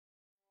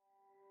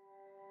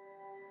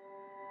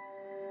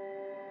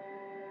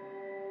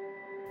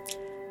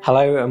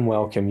Hello and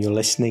welcome. You're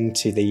listening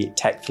to the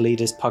Tech for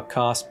Leaders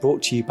podcast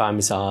brought to you by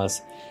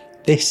Mazars.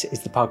 This is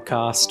the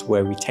podcast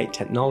where we take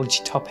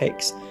technology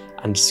topics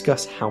and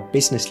discuss how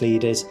business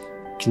leaders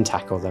can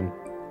tackle them.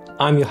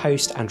 I'm your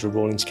host, Andrew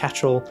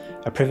Rawlings-Catterall,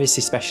 a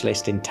privacy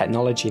specialist in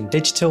technology and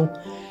digital,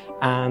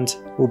 and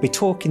we'll be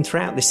talking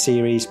throughout this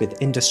series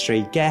with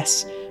industry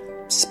guests,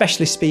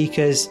 specialist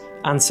speakers,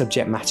 and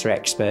subject matter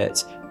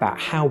experts about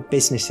how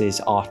businesses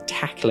are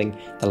tackling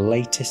the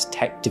latest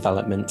tech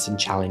developments and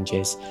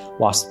challenges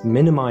whilst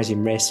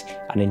minimising risk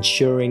and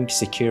ensuring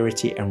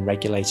security and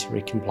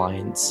regulatory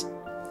compliance.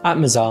 At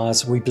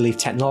Mazars, we believe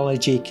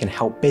technology can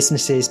help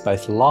businesses,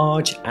 both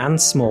large and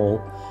small,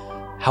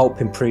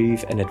 help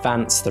improve and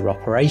advance their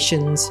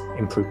operations,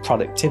 improve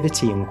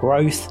productivity and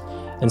growth,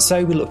 and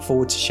so we look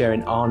forward to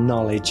sharing our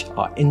knowledge,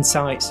 our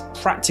insights,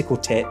 practical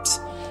tips,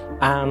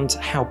 and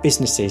how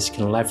businesses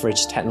can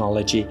leverage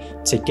technology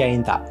to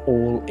gain that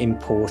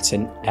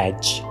all-important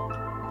edge.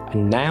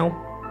 And now,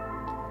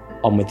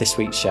 on with this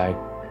week's show.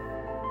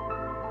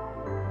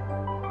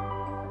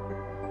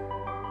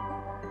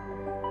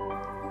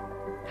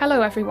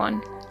 Hello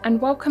everyone,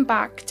 and welcome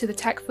back to the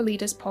Tech for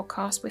Leaders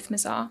podcast with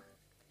Mazar.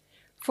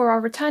 For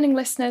our returning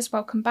listeners,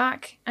 welcome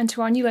back, and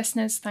to our new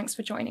listeners, thanks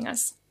for joining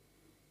us.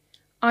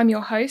 I'm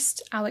your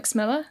host, Alex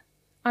Miller.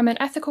 I'm an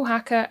ethical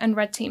hacker and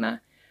red teamer,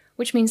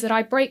 which means that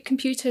I break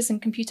computers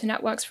and computer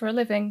networks for a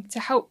living to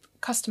help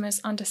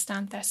customers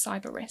understand their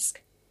cyber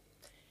risk.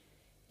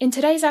 In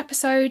today's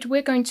episode,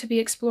 we're going to be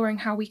exploring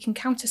how we can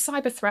counter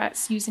cyber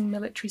threats using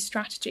military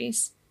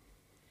strategies.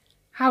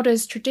 How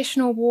does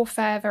traditional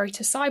warfare vary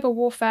to cyber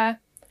warfare,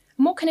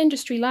 and what can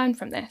industry learn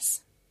from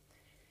this?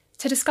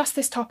 To discuss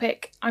this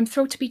topic, I'm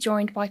thrilled to be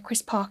joined by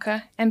Chris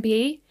Parker,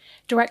 MBE,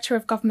 Director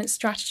of Government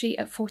Strategy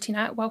at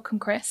Fortinet. Welcome,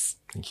 Chris.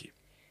 Thank you.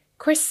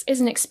 Chris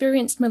is an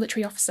experienced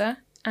military officer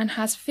and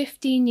has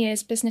 15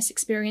 years business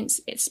experience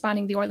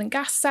spanning the oil and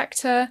gas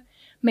sector,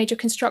 major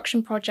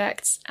construction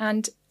projects,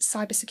 and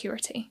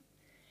cybersecurity.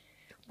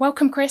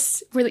 Welcome,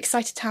 Chris. Really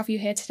excited to have you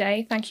here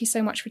today. Thank you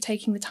so much for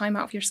taking the time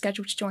out of your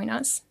schedule to join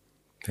us.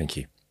 Thank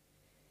you.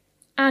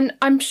 And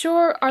I'm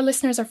sure our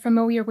listeners are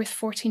familiar with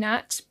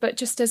Fortinet, but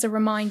just as a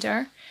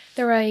reminder,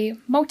 they're a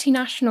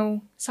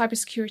multinational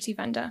cybersecurity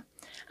vendor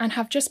and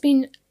have just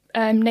been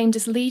named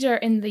as leader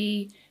in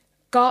the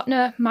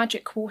Gartner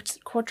Magic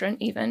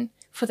Quadrant even,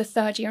 for the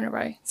third year in a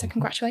row. So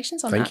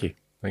congratulations on that. Thank you.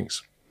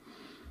 Thanks.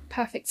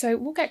 Perfect. So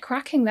we'll get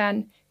cracking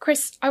then.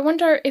 Chris, I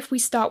wonder if we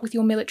start with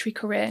your military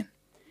career.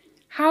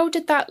 How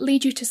did that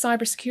lead you to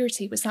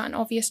cybersecurity? Was that an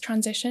obvious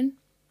transition?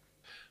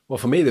 Well,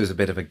 for me, there was a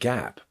bit of a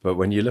gap. But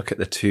when you look at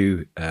the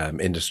two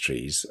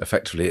industries,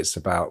 effectively, it's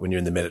about when you're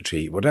in the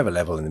military, whatever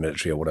level in the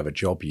military or whatever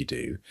job you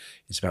do,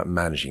 it's about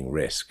managing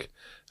risk.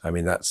 I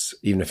mean, that's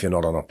even if you're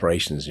not on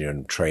operations, you're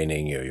in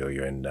training, or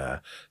you're in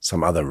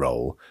some other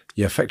role,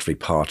 you're effectively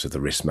part of the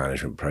risk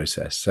management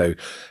process. So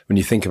when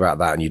you think about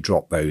that and you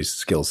drop those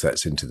skill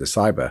sets into the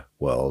cyber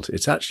world,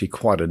 it's actually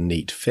quite a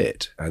neat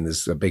fit. And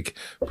there's a big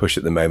push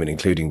at the moment,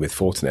 including with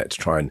Fortinet, to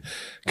try and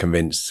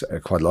convince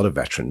quite a lot of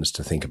veterans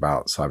to think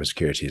about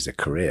cybersecurity as a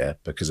career,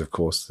 because, of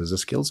course, there's a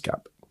skills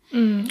gap.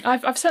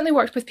 I've certainly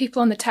worked with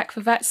people on the Tech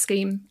for Vets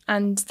scheme,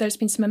 and there's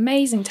been some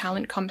amazing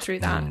talent come through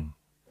that.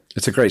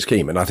 It's a great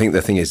scheme. And I think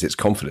the thing is, it's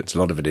confidence. A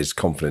lot of it is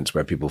confidence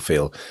where people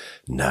feel,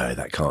 no,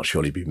 that can't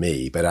surely be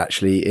me. But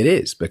actually it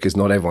is, because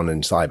not everyone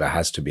in cyber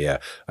has to be a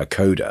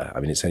coder. I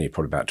mean, it's only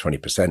probably about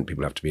 20%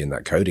 people have to be in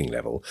that coding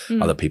level.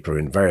 Other people are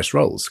in various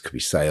roles. It could be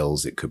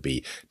sales. It could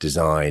be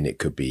design. It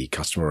could be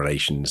customer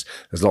relations.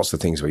 There's lots of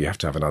things where you have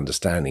to have an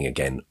understanding,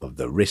 again, of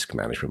the risk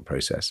management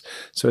process.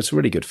 So it's a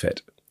really good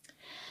fit.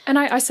 And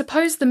I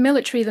suppose the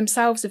military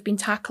themselves have been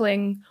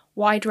tackling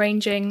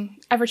wide-ranging,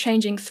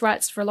 ever-changing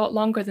threats for a lot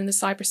longer than the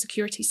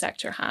cybersecurity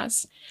sector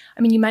has.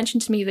 I mean, you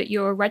mentioned to me that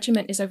your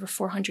regiment is over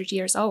 400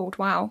 years old.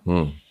 Wow.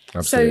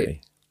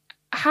 Absolutely.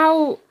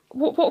 So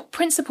what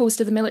principles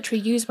do the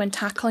military use when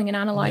tackling and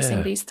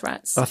analysing these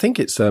threats? I think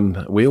it's,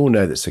 we all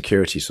know that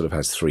security sort of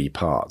has three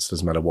parts.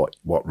 Doesn't matter what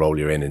role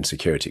you're in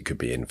security. It could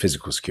be in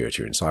physical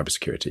security or in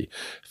cybersecurity.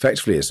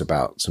 Effectively, it's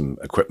about some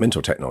equipment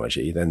or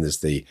technology. Then there's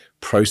the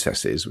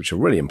processes, which are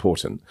really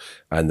important,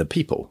 and the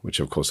people, which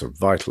of course are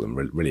vital and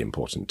really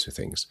important to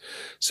things.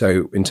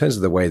 So in terms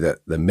of the way that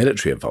the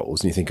military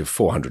evolves, and you think of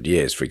 400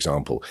 years, for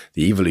example,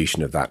 the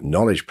evolution of that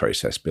knowledge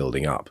process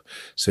building up.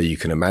 So you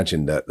can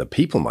imagine that the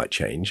people might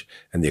change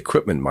and the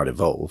equipment might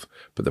evolve,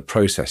 but the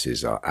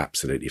processes are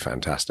absolutely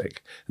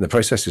fantastic. And the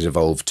processes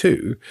evolve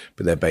too,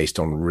 but they're based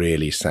on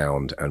really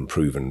sound and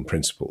proven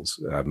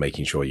principles,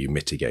 making sure you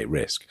mitigate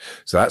risk.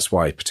 So that's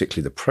why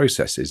particularly the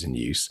processes in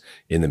use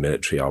in the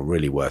military are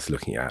really worth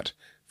looking at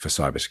for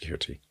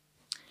cybersecurity.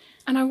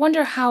 And I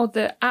wonder how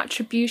the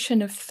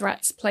attribution of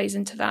threats plays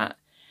into that.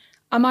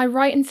 Am I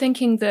right in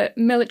thinking that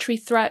military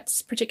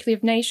threats, particularly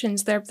of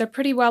nations, they're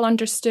pretty well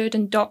understood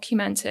and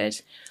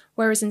documented,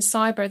 whereas in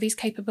cyber, these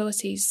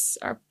capabilities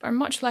are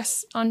much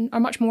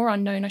more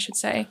unknown, I should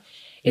say.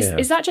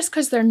 Is that just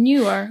because they're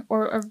newer,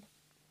 or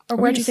Or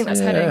where do you think that's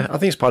heading? I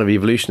think it's part of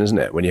evolution, isn't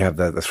it? When you have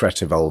the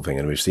threat evolving,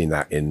 and we've seen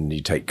that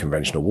you take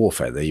conventional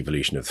warfare, the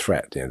evolution of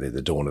threat,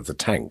 the dawn of the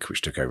tank,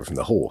 which took over from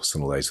the horse,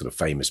 and all those sort of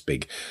famous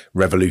big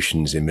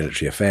revolutions in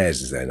military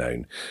affairs, as they're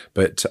known.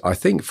 But I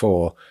think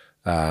for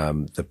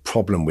the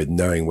problem with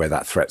knowing where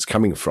that threat's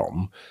coming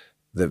from,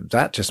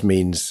 that just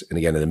means, and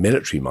again, in a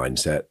military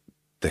mindset,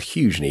 the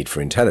huge need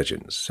for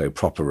intelligence, so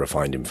proper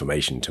refined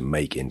information to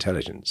make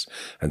intelligence.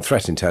 And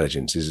threat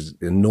intelligence is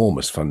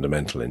enormous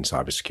fundamental in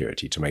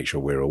cybersecurity to make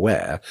sure we're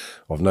aware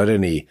of not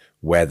only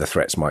where the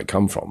threats might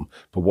come from,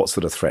 but what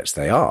sort of threats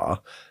they are,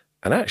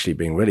 and actually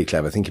being really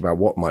clever, thinking about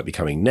what might be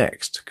coming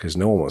next, because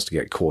no one wants to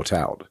get caught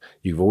out.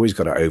 You've always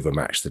got to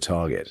overmatch the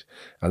target.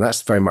 And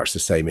that's very much the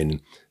same in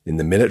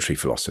the military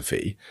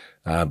philosophy,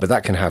 but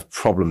that can have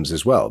problems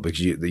as well, because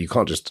you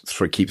can't just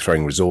keep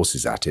throwing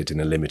resources at it in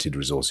a limited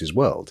resources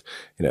world.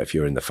 If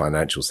you're in the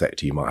financial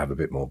sector, you might have a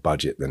bit more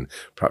budget than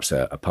perhaps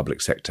a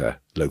public sector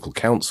local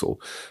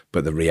council.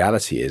 But the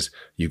reality is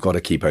you've got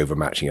to keep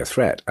overmatching a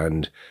threat,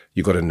 and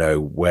you've got to know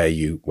where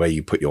you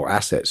put your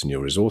assets and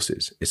your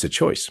resources. It's a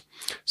choice.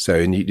 So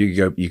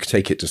you can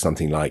take it to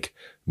something like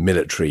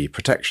military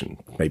protection,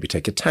 maybe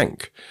take a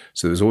tank.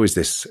 So there's always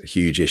this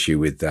huge issue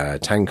with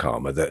tank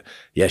armor that,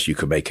 yes, you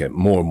could make it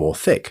more and more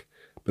thick,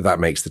 but that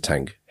makes the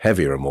tank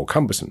heavier and more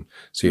cumbersome.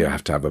 So you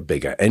have to have a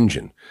bigger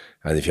engine.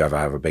 And if you have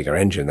a bigger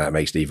engine, that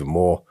makes it even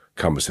more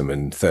cumbersome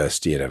and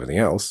thirsty and everything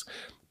else.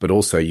 But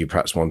also you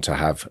perhaps want to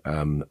have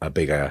a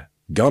bigger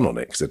gun on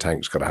it, because the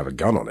tank's got to have a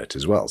gun on it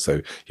as well.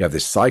 So you have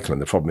this cycle,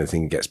 and the problem is the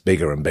thing gets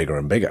bigger and bigger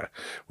and bigger.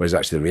 Whereas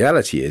actually the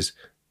reality is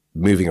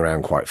moving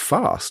around quite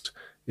fast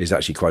is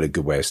actually quite a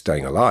good way of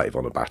staying alive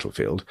on a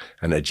battlefield.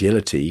 And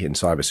agility in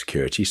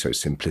cybersecurity, so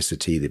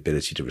simplicity, the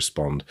ability to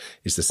respond,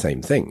 is the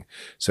same thing.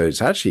 So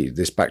it's actually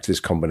back to this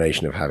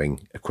combination of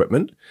having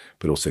equipment,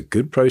 but also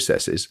good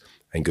processes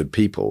and good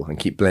people, and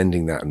keep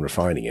blending that and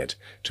refining it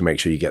to make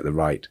sure you get the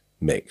right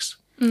mix.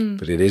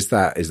 But it is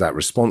that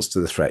response to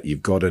the threat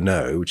you've got to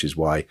know, which is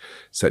why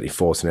certainly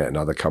Fortinet and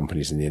other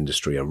companies in the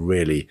industry are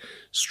really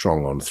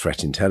strong on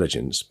threat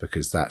intelligence,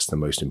 because that's the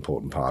most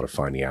important part of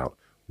finding out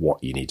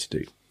what you need to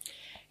do.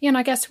 Yeah, and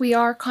I guess we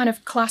are kind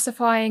of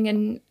classifying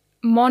and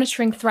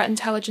monitoring threat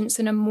intelligence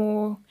in a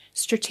more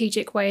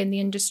strategic way in the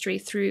industry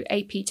through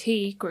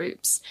APT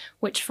groups,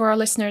 which for our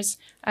listeners,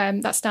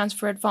 that stands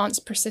for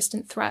Advanced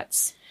Persistent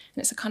Threats.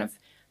 And it's a kind of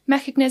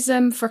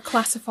mechanism for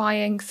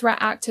classifying threat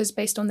actors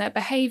based on their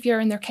behavior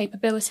and their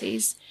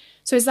capabilities.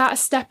 So is that a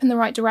step in the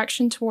right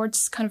direction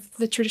towards kind of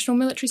the traditional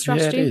military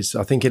strategy? Yeah, it is.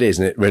 I think it is.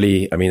 And it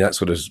really, that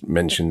sort of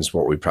mentions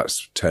what we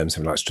perhaps term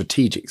something like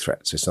strategic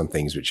threats. So some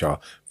things which are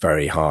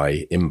very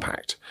high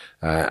impact.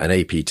 And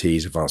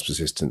APTs, advanced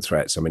persistent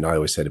threats, I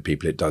always say to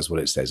people, it does what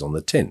it says on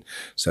the tin.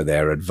 So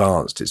they're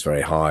advanced. It's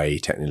very high,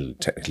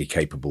 technically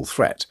capable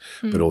threat,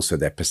 but also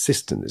they're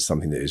persistent. It's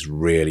something that is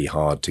really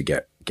hard to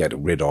get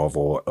rid of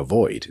or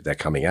avoid. They're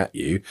coming at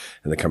you,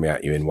 and they're coming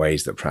at you in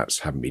ways that perhaps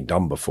haven't been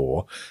done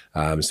before.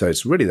 So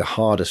it's really the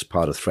hardest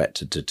part of threat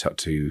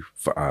to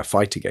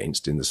fight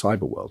against in the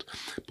cyber world.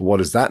 But what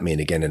does that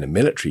mean? Again, in a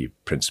military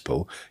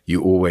principle,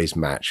 you always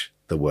match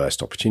the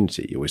worst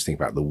opportunity. You always think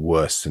about the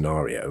worst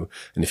scenario.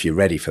 And if you're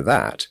ready for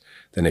that,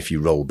 then if you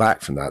roll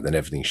back from that, then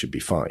everything should be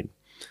fine.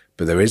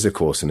 But there is, of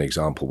course, an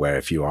example where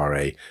if you are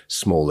a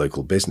small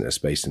local business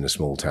based in a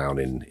small town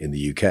in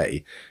the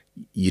UK,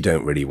 you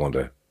don't really want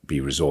to be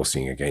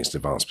resourcing against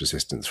advanced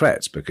persistent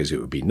threats, because it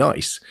would be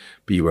nice,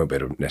 but you won't be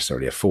able to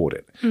necessarily afford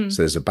it.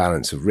 So there's a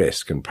balance of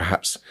risk, and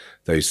perhaps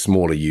those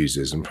smaller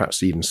users and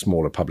perhaps even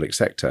smaller public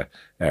sector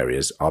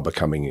areas are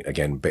becoming,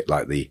 again, a bit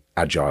like the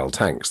agile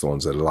tanks, the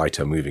ones that are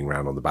lighter, moving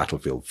around on the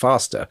battlefield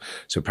faster.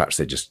 So perhaps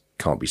they just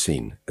can't be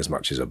seen as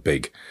much as a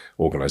big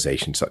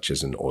organization such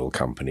as an oil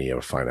company or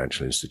a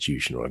financial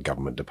institution or a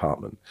government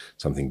department,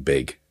 something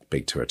big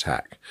to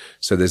attack.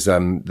 So there's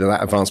that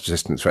advanced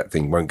persistent threat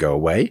thing won't go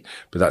away,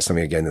 but that's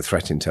something, again, the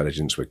threat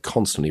intelligence, we're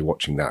constantly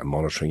watching that and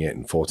monitoring it.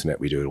 In Fortinet,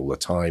 we do it all the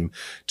time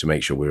to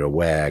make sure we're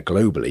aware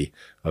globally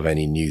of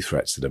any new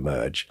threats that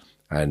emerge.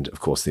 And of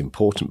course, the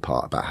important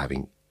part about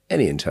having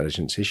any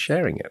intelligence is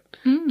sharing it.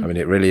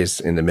 It really is.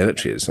 In the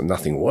military, it's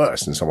nothing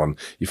worse than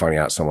you finding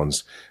out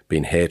someone's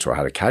been hit or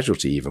had a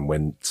casualty, even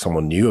when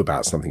someone knew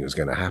about something that was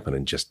going to happen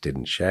and just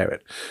didn't share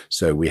it.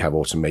 So we have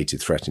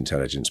automated threat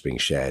intelligence being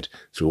shared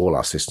through all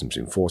our systems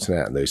in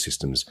Fortinet, and those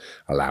systems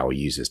allow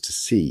users to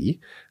see.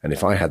 And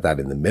if I had that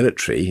in the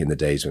military, in the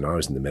days when I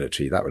was in the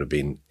military, that would have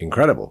been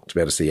incredible to be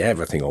able to see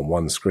everything on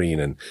one screen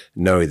and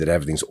know that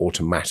everything's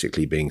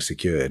automatically being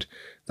secured.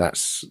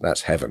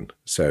 That's heaven.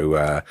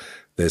 So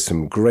there's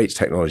some great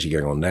technology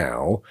going on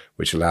now,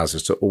 which allows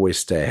us to always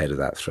stay ahead of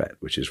that threat,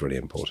 which is really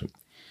important.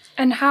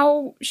 And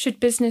how should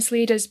business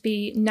leaders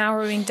be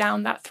narrowing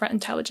down that threat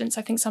intelligence?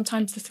 I think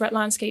sometimes the threat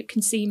landscape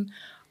can seem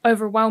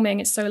overwhelming.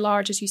 It's so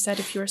large, as you said,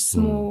 if you're a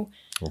small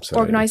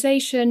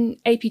organization,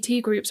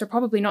 APT groups are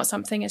probably not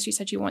something, as you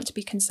said, you want to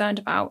be concerned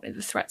about.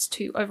 The threat's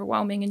too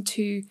overwhelming and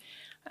too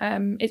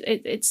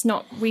it's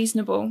not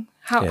reasonable.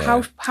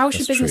 How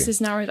should businesses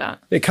narrow that?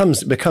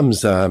 It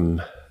becomes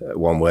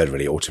one word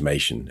really,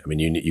 automation. I mean,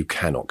 you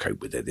cannot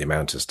cope with it. The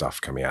amount of stuff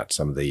coming out,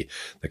 some of the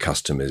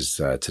customers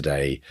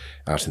today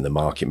out in the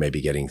market may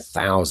be getting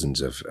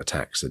thousands of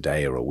attacks a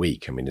day or a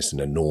week. I mean, it's an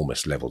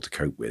enormous level to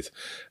cope with.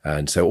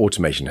 And so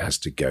automation has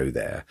to go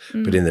there.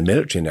 But in the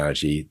military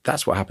analogy,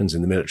 that's what happens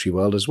in the military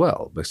world as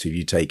well. Because if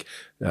you take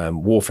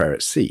warfare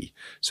at sea,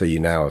 so you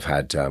now have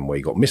had where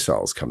you got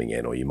missiles coming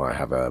in, or you might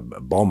have a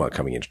bomber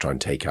coming in to try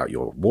and take out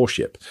your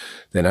warship,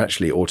 then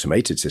actually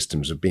automated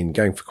systems have been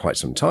going for quite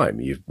some time.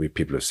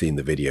 People have seen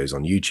the videos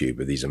on YouTube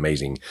of these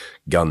amazing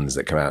guns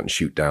that come out and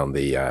shoot down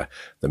the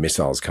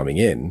missiles coming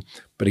in.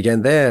 But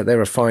again, they're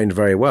refined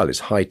very well. It's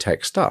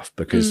high-tech stuff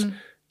because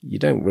you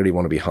don't really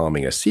want to be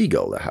harming a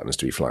seagull that happens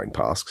to be flying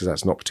past, because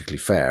that's not particularly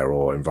fair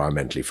or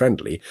environmentally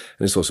friendly.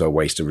 And it's also a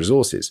waste of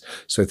resources.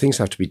 So things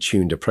have to be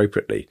tuned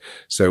appropriately.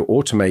 So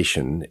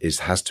automation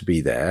has to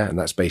be there, and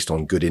that's based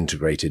on good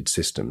integrated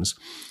systems.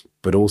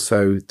 But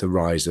also the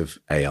rise of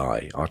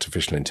AI,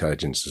 artificial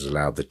intelligence, has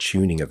allowed the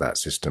tuning of that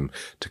system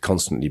to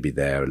constantly be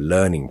there, a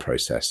learning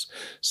process,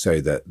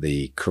 so that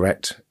the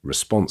correct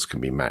response can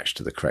be matched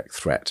to the correct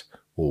threat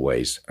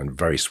always and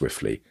very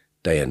swiftly,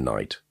 day and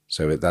night.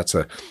 So that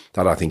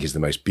I think is the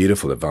most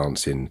beautiful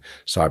advance in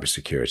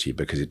cybersecurity,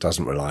 because it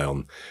doesn't rely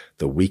on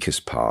the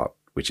weakest part,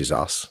 which is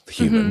us, the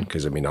human,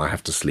 because I mean, I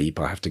have to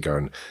sleep, I have to go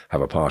and have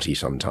a party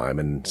sometime,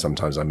 and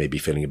sometimes I may be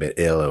feeling a bit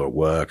ill or at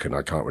work and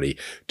I can't really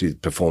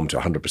perform to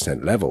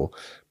 100% level.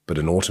 But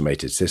an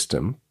automated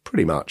system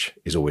pretty much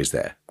is always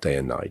there, day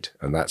and night.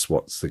 And that's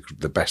what's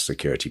the best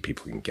security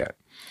people can get.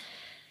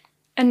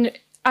 And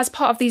as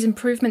part of these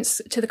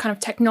improvements to the kind of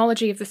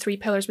technology of the three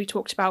pillars we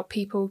talked about,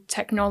 people,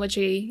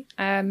 technology,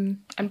 and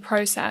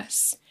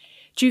process,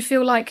 do you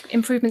feel like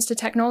improvements to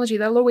technology,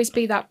 there'll always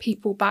be that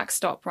people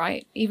backstop,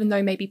 right? Even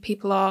though maybe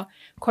people are,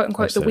 quote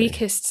unquote, Absolutely. the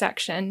weakest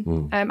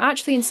section.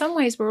 Actually, in some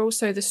ways, we're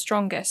also the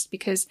strongest,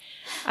 because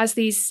as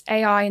these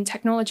AI and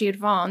technology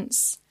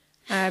advance,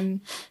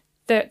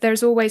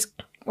 there's always,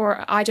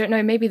 or I don't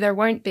know, maybe there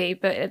won't be,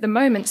 but at the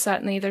moment,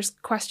 certainly, there's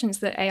questions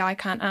that AI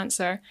can't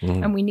answer,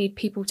 and we need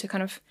people to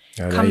kind of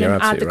come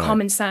and add the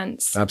common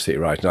sense.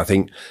 Absolutely right. And I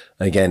think,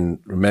 again,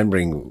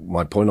 remembering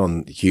my point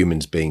on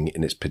humans being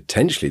in its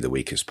potentially the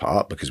weakest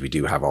part, because we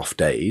do have off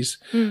days,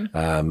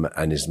 and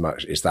as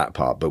much as that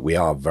part, but we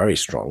are very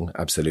strong,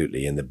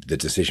 absolutely, in the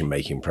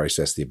decision-making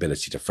process, the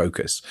ability to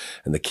focus.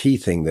 And the key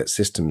thing that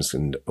systems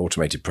and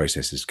automated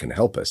processes can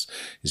help us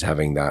is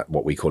having that,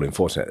 what we call in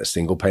Fortinet, a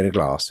single pane of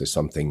glass, is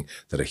something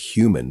that a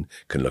human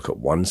can look at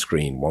one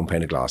screen, one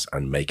pane of glass,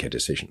 and make a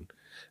decision.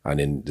 And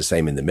in the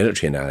same in the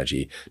military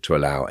analogy, to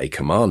allow a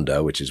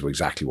commander, which is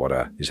exactly what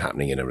is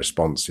happening in a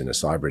response in a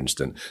cyber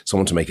incident,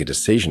 someone to make a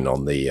decision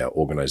on the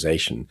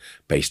organization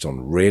based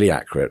on really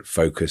accurate,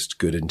 focused,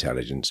 good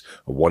intelligence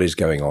of what is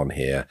going on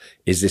here.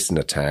 Is this an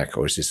attack,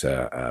 or is this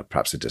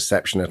perhaps a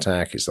deception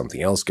attack? Is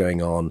something else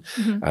going on?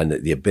 And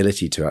the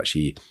ability to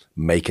actually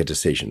make a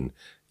decision.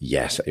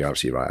 Yes, you're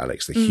absolutely right,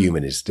 Alex. The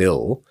human is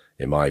still,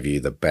 in my view,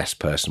 the best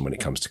person when it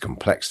comes to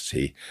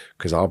complexity,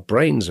 because our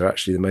brains are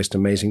actually the most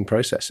amazing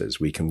processors.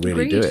 We can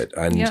really do it.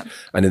 And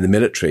in the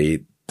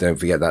military, don't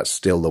forget that's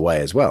still the way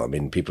as well. I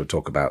mean, people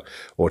talk about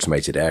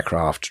automated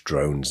aircraft,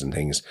 drones and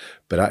things,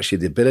 but actually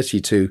the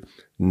ability to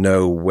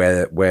know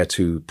where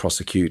to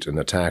prosecute an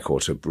attack or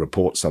to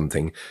report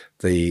something,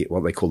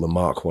 what they call the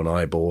Mark I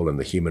eyeball and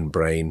the human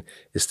brain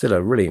is still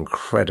a really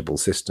incredible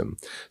system.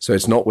 So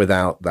it's not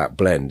without that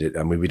blend.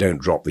 We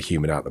don't drop the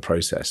human out of the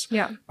process.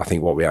 Yeah. I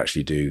think what we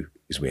actually do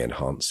is we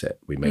enhance it.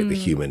 We make the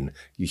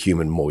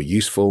human more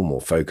useful,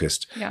 more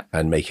focused,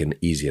 and make an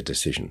easier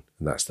decision.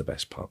 And that's the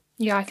best part.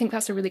 Yeah, I think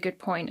that's a really good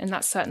point. And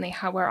that's certainly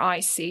where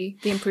I see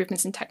the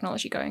improvements in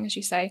technology going, as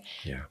you say.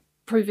 Yeah.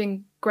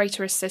 Proving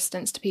greater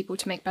assistance to people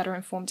to make better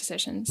informed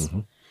decisions.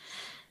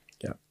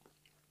 Yeah.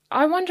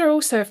 I wonder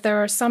also if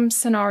there are some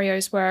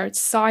scenarios where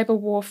cyber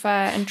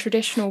warfare and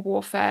traditional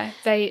warfare,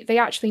 they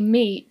actually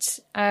meet.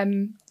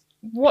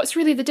 What's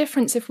really the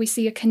difference if we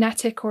see a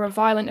kinetic or a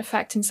violent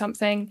effect in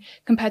something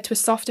compared to a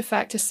soft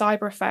effect, a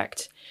cyber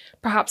effect?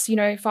 Perhaps,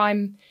 if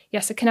I'm,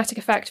 a kinetic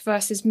effect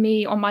versus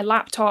me on my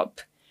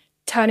laptop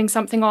turning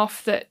something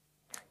off that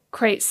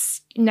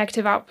creates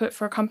negative output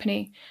for a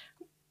company.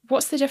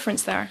 What's the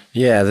difference there?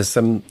 Yeah,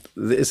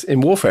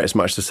 in warfare, it's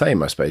much the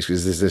same, I suppose,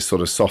 because there's this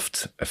sort of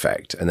soft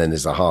effect and then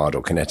there's a hard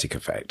or kinetic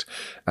effect.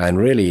 And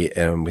really,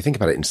 we think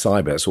about it in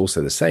cyber, it's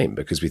also the same,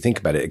 because we think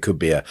about it could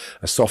be a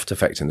soft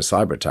effect in a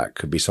cyber attack,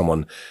 could be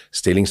someone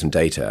stealing some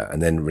data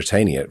and then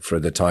retaining it for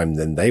the time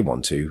then they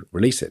want to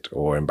release it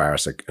or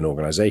embarrass an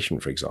organization,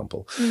 for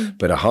example.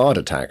 But a hard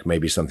attack may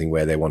be something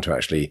where they want to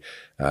actually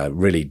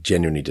really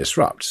genuinely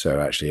disrupt. So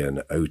actually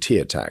an OT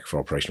attack for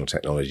operational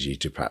technology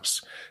to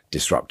perhaps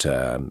disrupt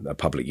a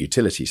public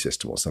utility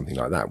system or something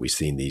like that. We've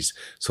seen these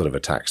sort of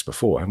attacks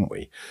before, haven't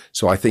we?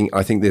 So I think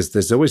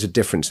there's always a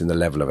difference in the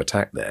level of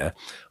attack there.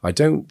 I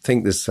don't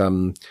think there's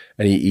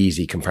any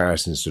easy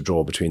comparisons to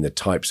draw between the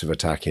types of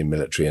attack in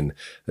military and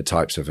the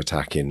types of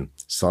attack in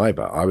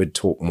cyber. I would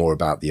talk more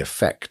about the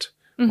effect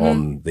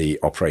on the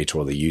operator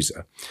or the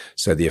user.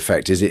 So the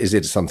effect is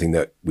it something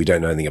that we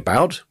don't know anything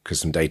about because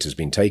some data has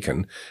been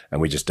taken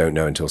and we just don't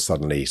know until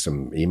suddenly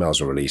some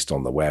emails are released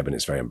on the web and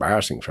it's very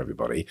embarrassing for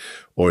everybody?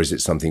 Or is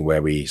it something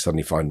where we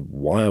suddenly find,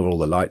 why are all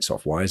the lights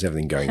off? Why is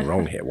everything going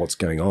wrong here? What's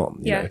going on?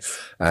 You know?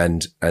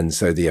 And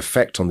so the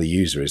effect on the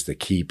user is the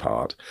key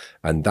part.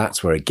 And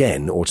that's where,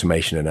 again,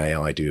 automation and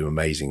AI do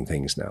amazing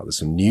things now. There's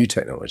some new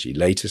technology,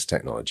 latest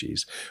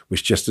technologies,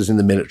 which just as in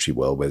the military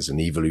world, where there's an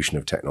evolution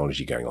of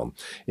technology going on,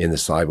 in the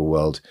cyber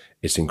world,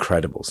 it's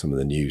incredible. Some of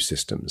the new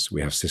systems.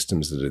 We have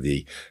systems that are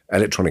the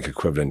electronic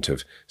equivalent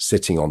of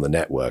sitting on the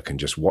network and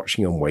just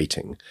watching and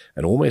waiting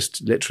and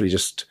almost literally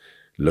just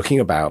looking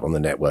about on the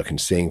network and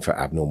seeing for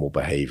abnormal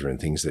behavior and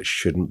things that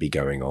shouldn't be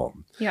going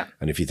on. Yeah.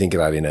 And if you think of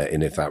that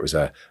in if that was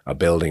a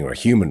building or a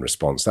human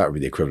response, that would be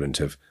the equivalent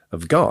of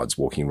guards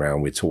walking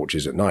around with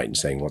torches at night and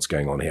saying, what's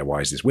going on here?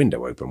 Why is this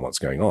window open? What's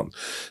going on?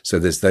 So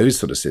there's those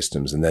sort of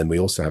systems. And then we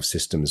also have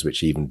systems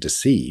which even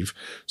deceive.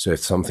 So if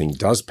something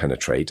does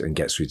penetrate and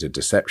gets through to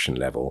deception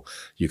level,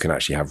 you can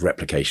actually have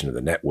replication of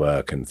the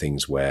network and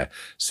things where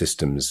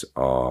systems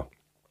are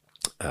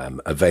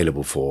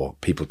available for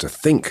people to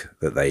think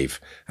that they've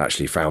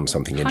actually found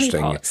something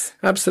interesting. Honeypots.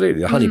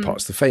 Absolutely. The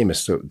honeypots, the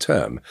famous sort of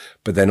term,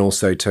 but then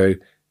also to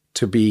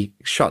be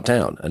shut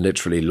down and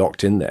literally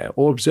locked in there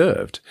or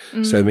observed.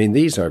 So, I mean,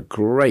 these are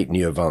great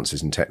new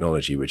advances in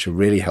technology, which are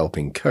really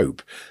helping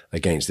cope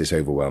against this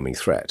overwhelming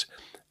threat.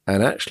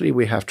 And actually,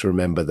 we have to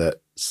remember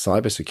that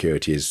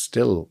cybersecurity is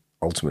still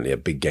ultimately a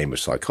big game of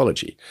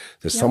psychology.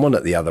 There's someone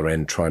at the other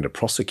end trying to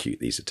prosecute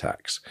these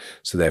attacks.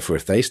 So therefore,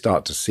 if they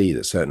start to see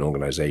that certain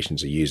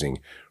organizations are using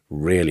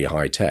really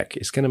high tech,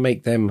 it's going to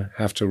make them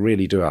have to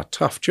really do a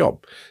tough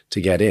job to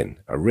get in,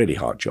 a really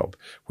hard job.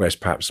 Whereas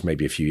perhaps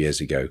maybe a few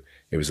years ago,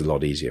 it was a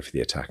lot easier for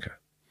the attacker.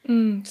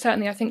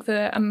 Certainly, I think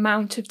the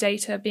amount of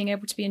data being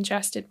able to be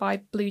ingested by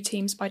blue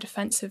teams, by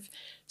defensive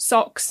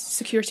SOCs,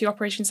 security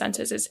operation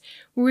centers, is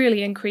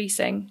really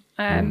increasing.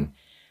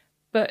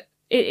 But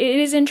it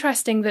is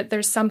interesting that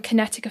there's some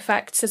kinetic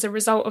effects as a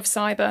result of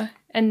cyber,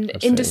 and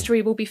Absolutely.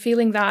 Industry will be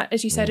feeling that,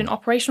 as you said, in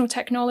operational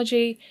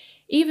technology,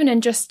 even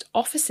in just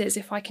offices.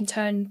 If I can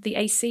turn the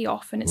AC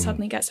off and it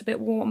suddenly gets a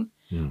bit warm,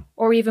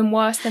 or even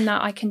worse than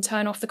that, I can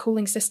turn off the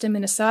cooling system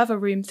in a server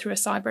room through a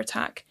cyber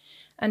attack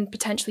and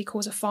potentially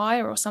cause a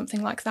fire or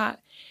something like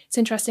that. It's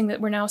interesting that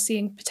we're now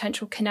seeing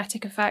potential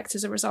kinetic effects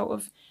as a result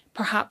of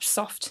perhaps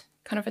soft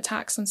kind of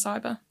attacks on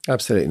cyber.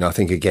 Absolutely. And I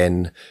think,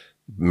 again,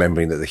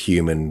 remembering that the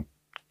human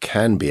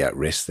can be at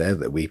risk there,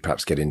 that we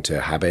perhaps get into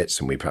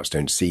habits and we perhaps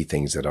don't see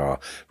things that are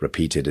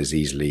repeated as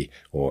easily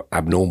or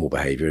abnormal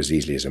behavior as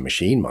easily as a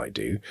machine might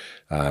do.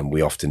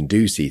 We often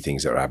do see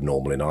things that are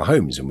abnormal in our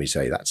homes and we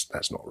say,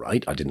 that's not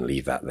right. I didn't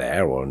leave that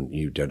there, or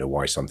you don't know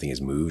why something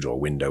is moved or a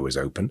window was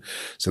open.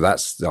 So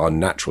that's our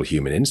natural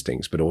human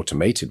instincts, but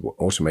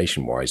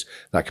automation wise,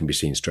 that can be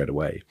seen straight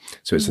away.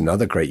 So it's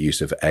another great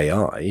use of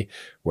AI,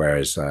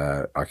 whereas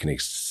I can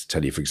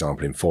tell you, for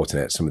example, in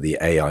Fortinet, some of the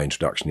AI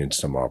introduction into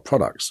some of our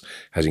products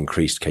has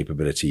increased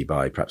capability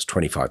by perhaps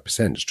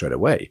 25% straight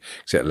away.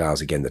 So it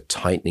allows, again, the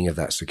tightening of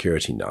that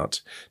security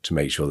nut to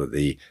make sure that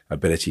the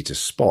ability to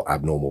spot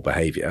abnormal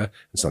behavior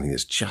and something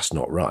that's just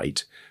not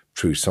right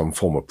through some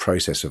form of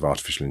process of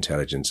artificial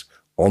intelligence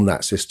on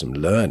that system,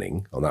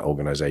 learning on that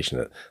organization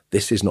that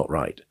this is not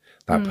right.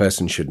 That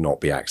person should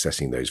not be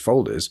accessing those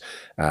folders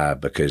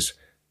because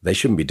they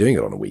shouldn't be doing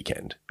it on a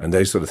weekend. And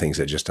those sort of things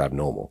are just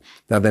abnormal.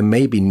 Now, there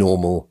may be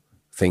normal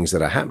things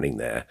that are happening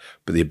there,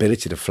 but the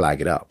ability to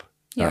flag it up,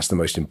 that's the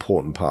most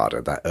important part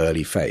of that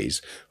early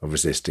phase of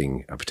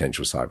resisting a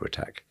potential cyber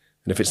attack.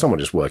 And if it's someone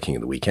just working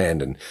at the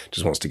weekend and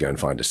just wants to go and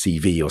find a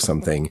CV or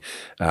something,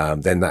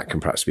 then that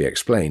can perhaps be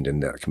explained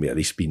and that can be at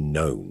least be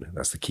known.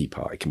 That's the key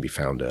part. It can be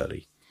found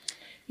early.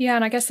 Yeah,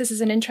 and I guess this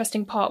is an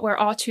interesting part where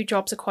our two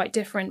jobs are quite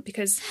different,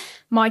 because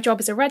my job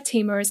as a red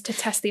teamer is to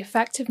test the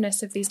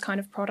effectiveness of these kind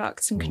of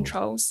products and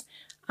controls.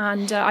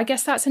 And I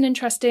guess that's an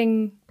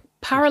interesting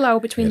parallel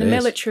between the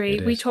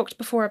military. We talked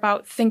before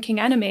about thinking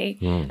enemy,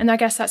 and I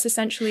guess that's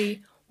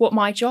essentially what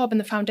my job and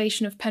the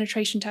foundation of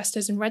penetration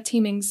testers and red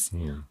teaming's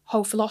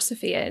whole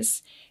philosophy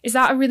is. Is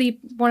that really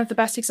one of the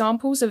best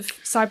examples of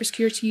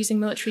cybersecurity using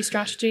military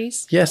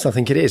strategies? Yes, I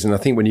think it is. And I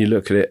think when you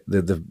look at it,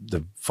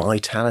 the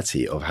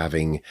vitality of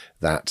having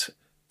that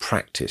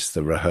practice,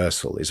 the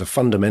rehearsal, is a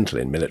fundamental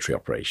in military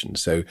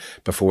operations. So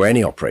before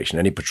any operation,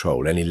 any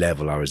patrol, any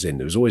level I was in,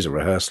 there was always a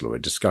rehearsal or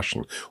a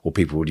discussion, or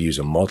people would use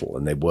a model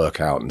and they'd work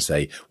out and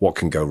say, what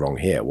can go wrong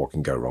here? What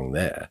can go wrong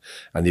there?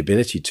 And the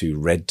ability to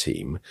red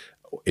team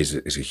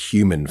is a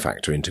human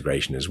factor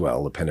integration as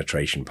well, the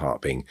penetration part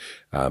being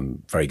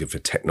very good for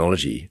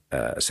technology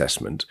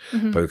assessment.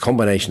 But the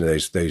combination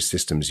of those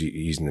systems,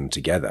 using them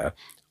together,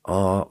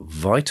 are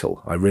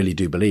vital. I really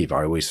do believe.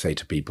 I always say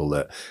to people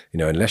that,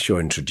 unless you're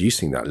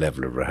introducing that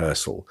level of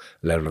rehearsal,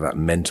 level of that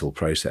mental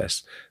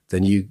process,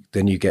 then you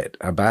get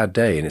a bad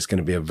day, and it's going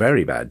to be a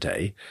very bad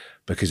day.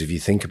 Because if you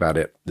think about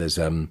it, there's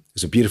a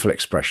beautiful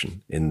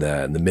expression in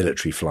the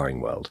military flying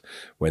world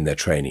when they're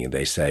training, and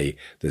they say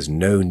there's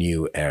no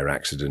new air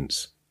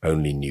accidents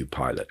only new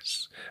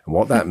pilots. And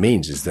what that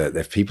means is that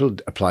if people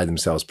apply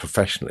themselves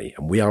professionally,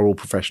 and we are all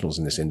professionals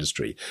in this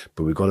industry,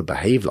 but we've got to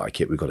behave like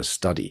it, we've got to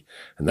study.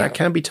 And that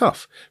can be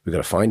tough. We've got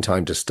to find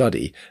time to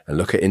study and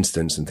look at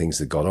incidents and things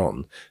that got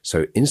on.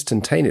 So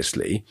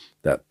instantaneously,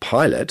 that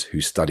pilot who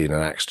studied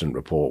an accident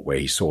report where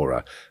he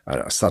saw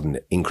a sudden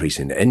increase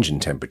in engine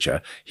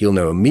temperature, he'll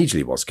know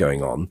immediately what's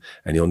going on,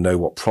 and he'll know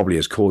what probably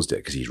has caused it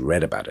because he's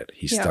read about it.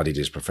 He's studied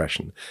his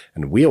profession.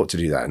 And we ought to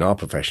do that in our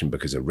profession,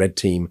 because a red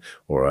team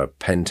or a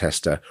pen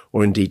tester,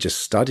 or indeed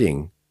just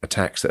studying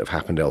attacks that have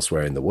happened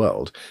elsewhere in the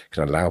world,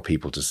 can allow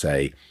people to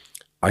say,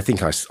 I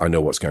think I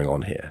know what's going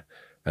on here.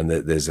 And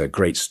there's a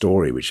great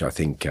story, which I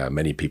think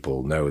many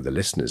people know, the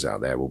listeners out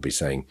there will be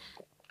saying,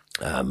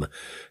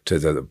 to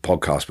the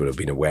podcast would have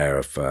been aware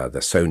of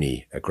the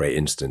Sony, a great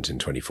incident in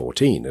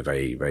 2014, a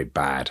very, very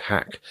bad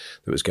hack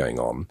that was going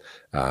on.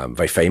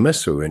 Very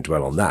famous, so we won't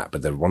dwell on that.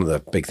 But one of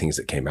the big things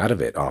that came out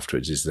of it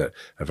afterwards is that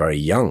a very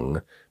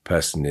young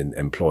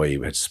employee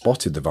had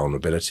spotted the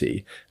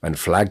vulnerability and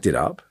flagged it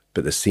up.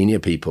 But the senior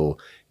people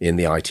in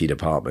the IT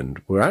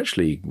department were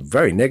actually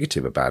very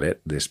negative about it,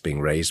 this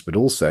being raised, but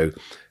also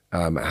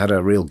had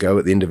a real go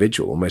at the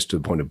individual, almost to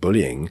the point of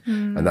bullying,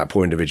 and that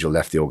poor individual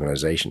left the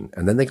organization,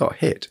 and then they got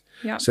hit.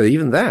 Yeah. So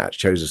even that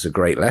shows us a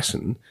great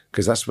lesson,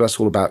 because that's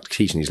all about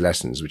teaching these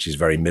lessons, which is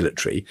very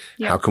military.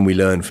 Yeah. How can we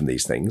learn from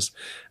these things?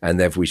 And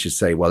therefore we should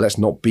say, well, let's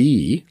not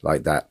be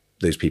like that.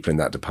 Those people in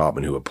that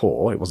department who were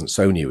poor. It wasn't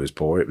Sony who was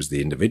poor. It was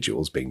the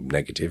individuals being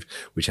negative,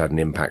 which had an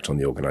impact on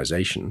the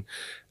organization.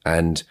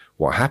 And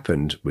what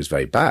happened was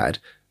very bad.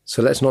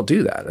 So let's not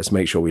do that. Let's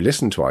make sure we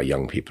listen to our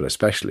young people,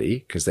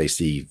 especially because they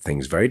see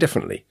things very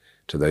differently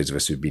to those of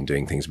us who've been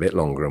doing things a bit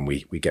longer, and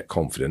we get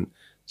confident,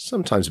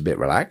 sometimes a bit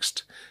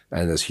relaxed,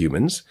 and as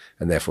humans,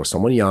 and therefore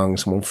someone young,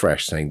 someone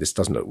fresh saying this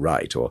doesn't look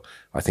right, or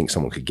I think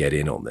someone could get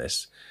in on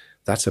this.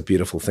 That's a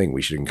beautiful thing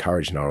we should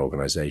encourage in our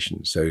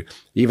organization. So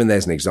even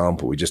there's an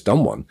example, we just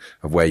done one,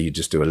 of where you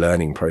just do a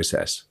learning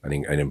process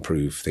and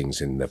improve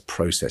things in the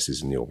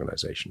processes in the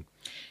organization.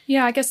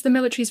 Yeah, I guess the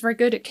military is very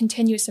good at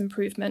continuous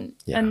improvement.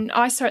 Yeah. And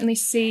I certainly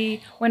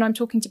see when I'm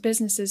talking to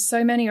businesses,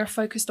 so many are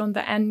focused on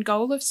the end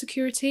goal of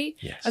security,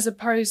 as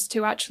opposed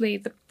to actually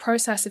the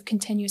process of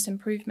continuous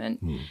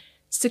improvement.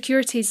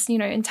 Security is,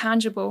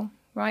 intangible,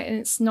 right? And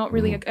it's not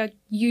really a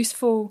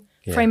useful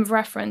frame of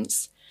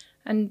reference.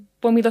 And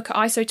when we look at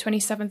ISO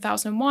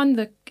 27001,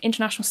 the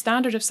international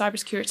standard of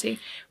cybersecurity,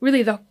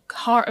 really the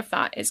heart of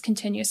that is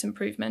continuous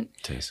improvement.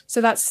 It is.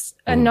 So that's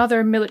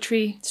another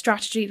military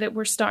strategy that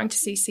we're starting to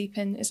see seep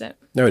in, is it?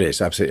 No, it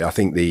is, absolutely. I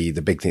think the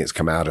big thing that's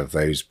come out of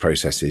those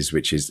processes,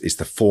 which is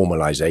the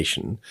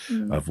formalization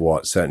of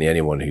what certainly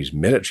anyone who's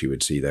military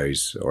would see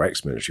those, or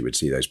ex-military would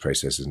see those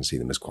processes and see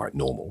them as quite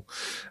normal,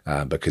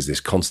 because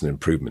there's constant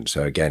improvement.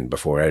 So again,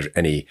 before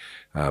any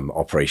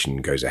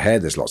operation goes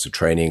ahead, there's lots of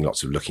training,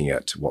 lots of looking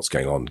at what's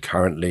going on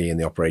currently in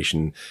the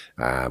operation,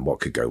 what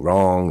could go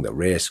wrong, the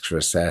risks are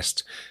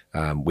assessed.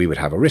 We would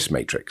have a risk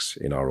matrix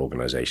in our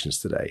organizations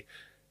today.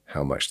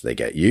 How much do they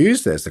get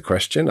used? There's the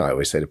question. I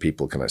always say to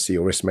people, can I see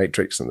your risk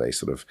matrix? And they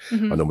sort of, I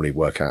normally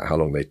work out how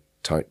long they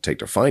take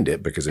to find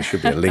it, because there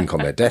should be a link on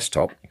their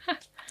desktop.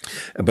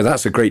 But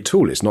that's a great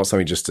tool. It's not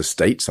something just to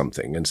state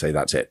something and say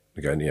that's it.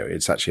 Again,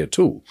 it's actually a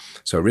tool.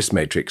 So a risk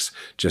matrix,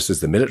 just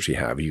as the military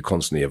have, you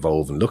constantly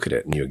evolve and look at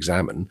it and you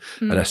examine.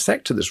 And a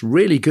sector that's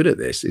really good at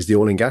this is the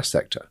oil and gas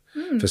sector.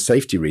 For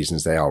safety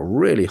reasons, they are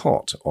really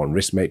hot on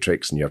risk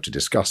matrix, and you have to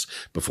discuss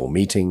before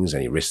meetings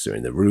any risks are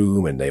in the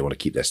room, and they want to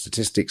keep their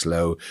statistics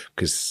low,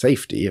 because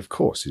safety, of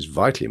course, is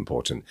vitally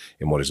important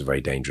in what is a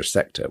very dangerous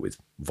sector with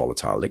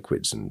volatile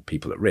liquids and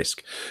people at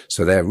risk.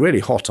 So they're really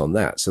hot on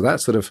that. So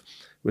that's sort of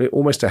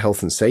almost a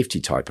health and safety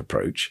type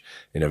approach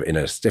in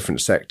a different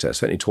sector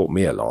certainly taught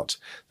me a lot,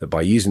 that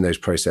by using those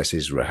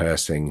processes,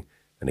 rehearsing,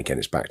 and again,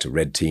 it's back to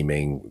red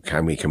teaming.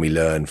 Can we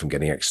learn from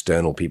getting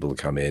external people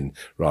to come in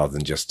rather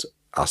than just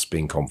us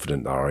being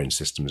confident that our own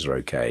systems are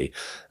okay?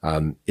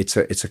 It's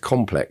a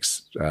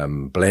complex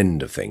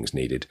blend of things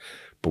needed.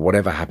 But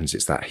whatever happens,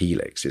 it's that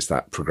helix. It's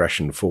that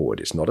progression forward.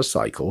 It's not a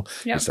cycle.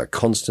 Yep. It's a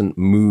constant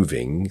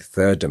moving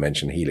third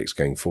dimension helix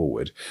going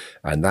forward.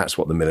 And that's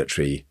what the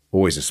military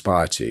always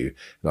aspire to.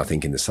 And I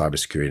think in the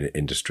cybersecurity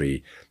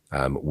industry,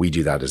 we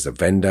do that as a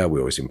vendor. We're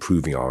always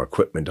improving our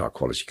equipment, our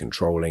quality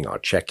controlling, our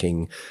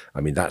checking.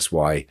 I mean, that's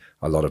why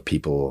a lot of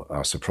people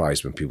are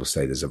surprised when people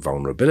say there's a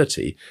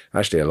vulnerability.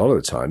 Actually, a lot of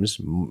the times,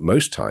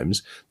 most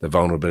times, the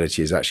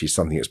vulnerability is actually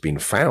something that's been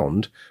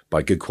found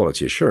by good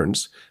quality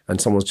assurance,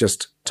 and someone's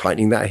just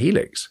tightening that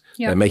helix.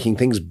 Yep. They're making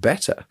things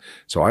better.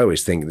 So I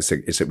always think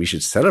it's that we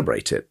should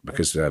celebrate it,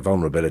 because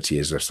vulnerability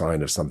is a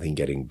sign of something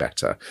getting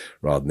better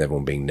rather than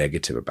everyone being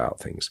negative about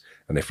things.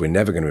 And if we're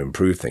never going to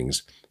improve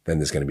things, then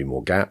there's going to be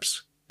more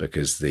gaps,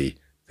 because the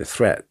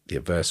threat, the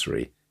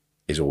adversary,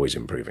 is always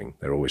improving.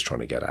 They're always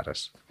trying to get at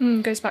us.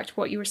 Goes back to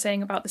what you were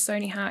saying about the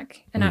Sony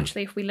hack. And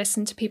actually, if we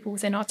listened to people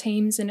within our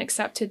teams and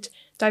accepted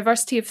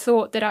diversity of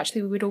thought, that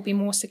actually we would all be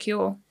more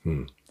secure.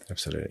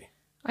 Absolutely.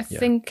 I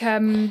think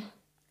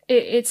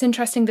it's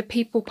interesting, the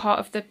people part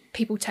of the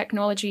people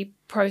technology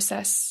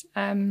process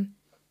kind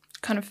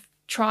of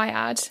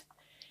triad,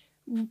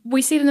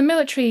 we see in the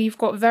military, you've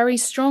got very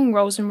strong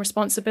roles and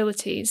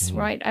responsibilities,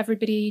 right?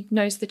 Everybody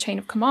knows the chain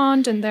of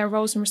command and their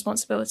roles and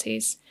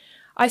responsibilities.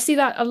 I see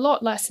that a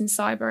lot less in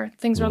cyber.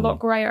 Things are a lot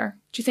grayer.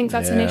 Do you think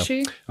that's an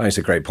issue? Oh, it's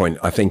a great point.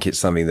 I think it's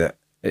something that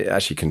it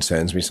actually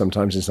concerns me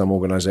sometimes in some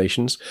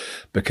organizations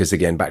because,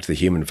 again, back to the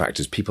human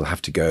factors, people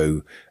have to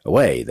go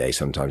away. They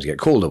sometimes get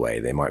called away.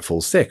 They might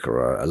fall sick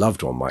or a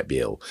loved one might be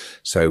ill.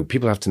 So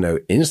people have to know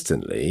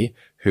instantly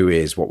who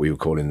is what we would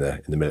call in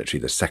the military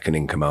the second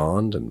in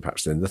command and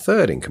perhaps then the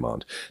third in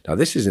command. Now,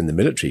 this is in the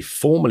military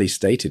formally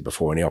stated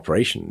before any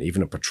operation.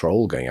 Even a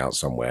patrol going out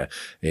somewhere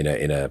in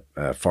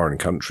a foreign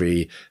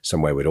country,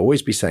 somewhere would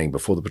always be saying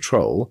before the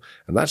patrol,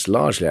 and that's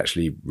largely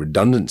actually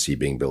redundancy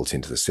being built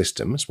into the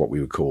system. It's what we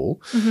would call,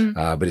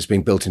 but it's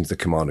being built into the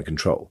command and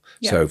control.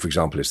 Yeah. So, for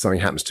example, if something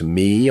happens to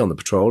me on the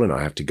patrol and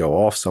I have to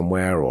go off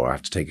somewhere or I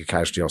have to take a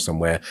casualty off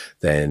somewhere,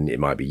 then it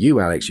might be you,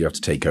 Alex, you have to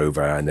take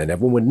over, and then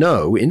everyone would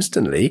know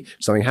instantly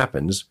something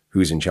happens,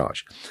 who's in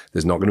charge.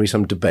 There's not going to be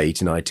some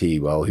debate in IT,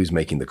 well, who's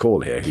making the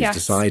call here? Who's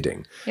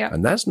deciding? Yep.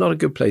 And that's not a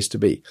good place to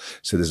be.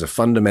 So there's a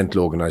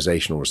fundamental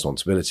organizational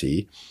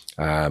responsibility,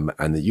 and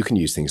that you can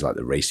use things like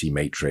the RACI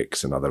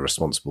matrix and other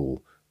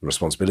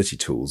responsibility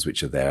tools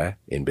which are there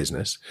in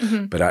business,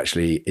 but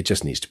actually it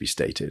just needs to be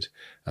stated.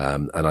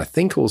 And I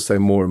think also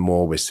more and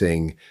more we're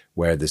seeing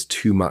where there's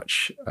too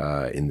much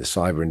in the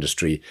cyber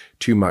industry,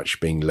 too much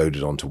being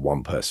loaded onto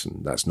one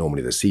person. That's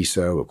normally the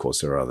CISO. Of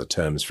course, there are other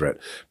terms for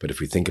it. But if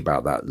we think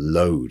about that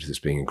load that's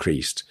being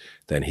increased,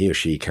 then he or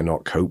she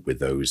cannot cope with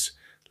those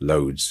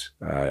loads.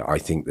 I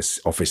think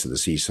the office of the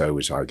CISO,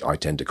 which I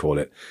tend to call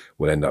it,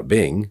 will end up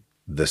being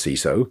the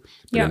CISO.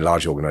 But in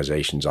large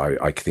organizations,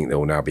 I think there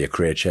will now be a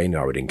career chain.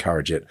 I would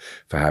encourage it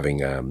for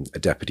having a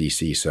deputy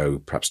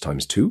CISO, perhaps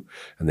times 2.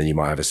 And then you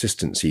might have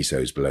assistant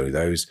CISOs below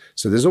those.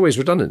 So there's always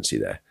redundancy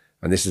there.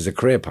 And this is a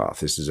career path.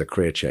 This is a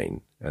career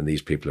chain. And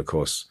these people, of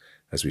course,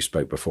 as we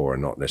spoke before, are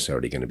not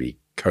necessarily going to be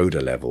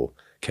coder level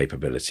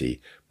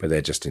capability, but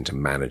they're just into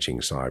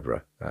managing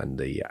cyber and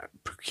the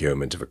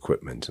procurement of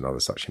equipment and other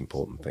such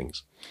important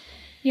things.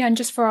 Yeah. And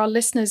just for our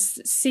listeners,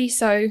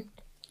 CISO,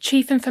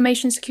 Chief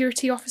Information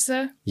Security Officer,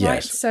 right?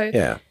 Yes.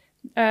 So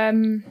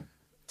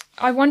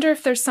I wonder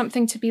if there's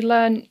something to be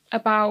learned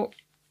about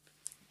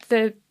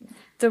the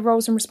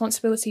roles and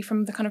responsibility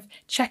from the kind of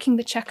checking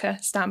the checker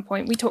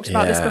standpoint. We talked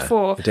about this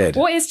before. We did.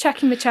 What is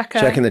checking the checker?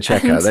 Checking the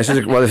checker. This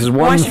is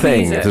one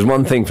thing. If there's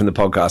one thing from the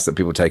podcast that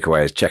people take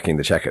away is checking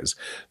the checkers,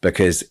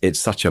 because it's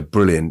such a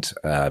brilliant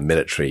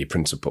military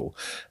principle,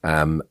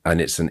 and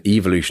it's an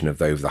evolution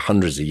of over the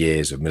hundreds of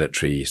years of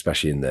military,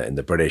 especially in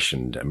the British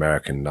and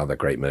American and other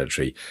great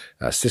military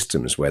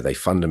systems where they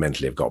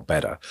fundamentally have got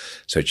better.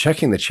 So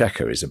checking the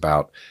checker is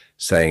about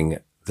saying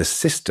the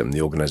system,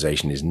 the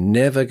organization is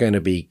never going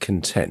to be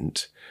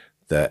content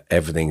that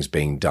everything's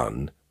being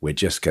done. We're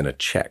just going to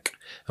check.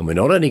 And we're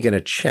not only going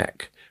to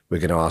check, we're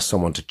going to ask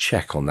someone to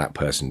check on that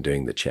person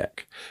doing the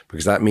check,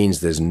 because that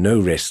means there's no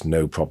risk,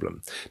 no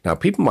problem. Now,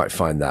 people might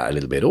find that a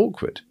little bit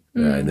awkward.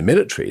 In the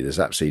military,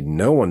 there's absolutely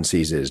no one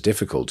sees it as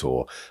difficult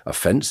or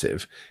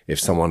offensive if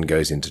someone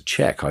goes into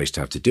check. I used to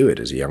have to do it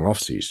as a young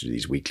officer. I used to do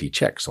these weekly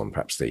checks on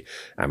perhaps the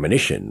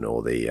ammunition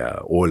or the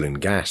oil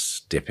and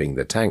gas, dipping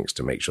the tanks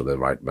to make sure the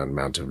right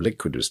amount of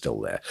liquid was still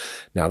there.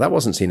 Now, that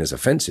wasn't seen as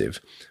offensive.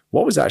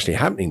 What was actually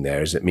happening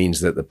there is it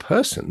means that the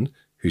person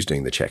who's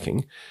doing the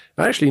checking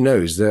actually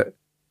knows that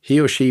he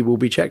or she will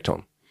be checked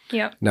on.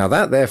 Yeah. Now,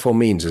 that therefore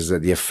means is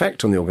that the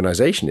effect on the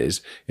organization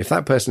is if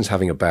that person's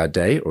having a bad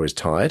day or is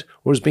tired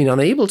or has been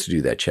unable to do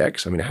their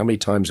checks. I mean, how many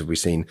times have we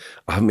seen,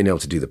 I haven't been able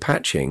to do the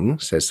patching,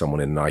 says someone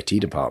in an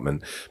IT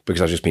department,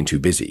 because I've just been too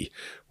busy.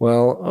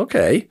 Well,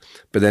 okay.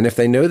 But then if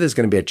they know there's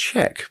going to be a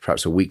check,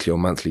 perhaps a weekly or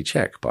monthly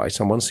check by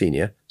someone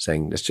senior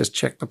saying, let's just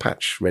check the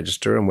patch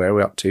register and where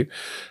we're up to.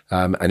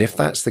 And if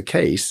that's the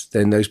case,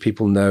 then those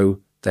people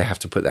know they have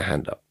to put their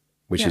hand up,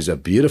 which is a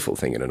beautiful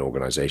thing in an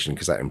organization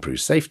because that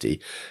improves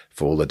safety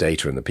for all the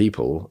data and the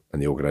people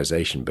and the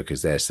organization,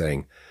 because they're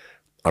saying,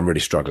 I'm really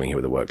struggling here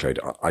with the workload.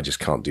 I just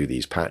can't do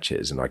these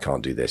patches and I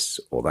can't do this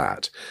or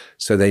that.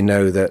 So they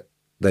know that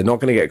they're not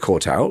going to get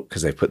caught out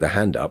because they've put their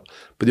hand up,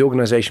 but the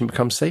organization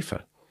becomes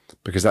safer.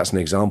 Because that's an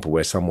example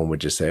where someone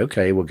would just say,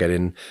 okay, we'll get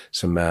in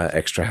some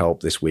extra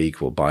help this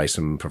week. We'll buy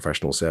some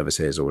professional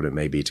services or what it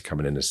may be to come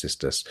in and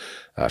assist us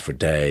for a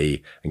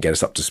day and get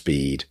us up to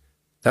speed.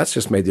 That's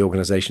just made the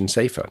organization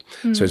safer.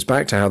 So it's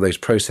back to how those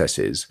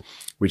processes,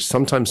 which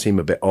sometimes seem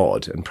a bit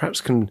odd and perhaps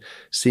can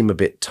seem a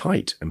bit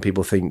tight, and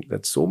people think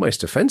that's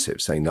almost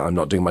offensive, saying that I'm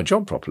not doing my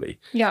job properly.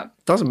 Yeah.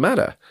 Doesn't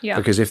matter. Yeah.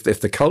 Because if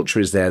the culture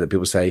is there that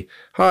people say,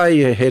 hi,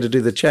 you're here to do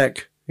the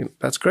check,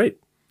 that's great.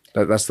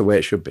 That's the way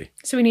it should be.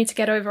 So we need to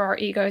get over our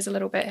egos a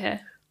little bit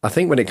here. I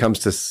think when it comes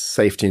to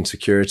safety and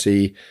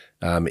security,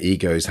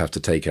 egos have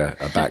to take a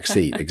back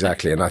seat.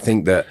 Exactly. And I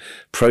think that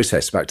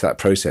back to that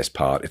process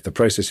part, if the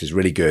process is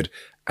really good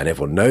and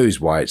everyone knows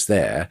why it's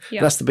there,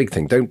 that's the big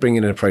thing. Don't bring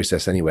in a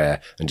process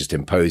anywhere and just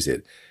impose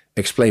it.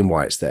 explain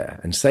why it's there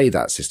and say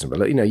that system.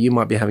 But, you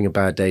might be having a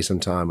bad day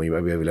sometime or you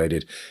might be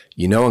overloaded.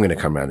 I'm going to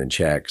come around and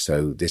check.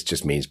 So this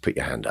just means put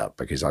your hand up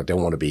because I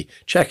don't want to be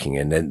checking.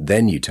 And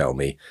then you tell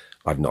me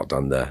I've not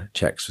done the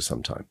checks for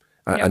some time.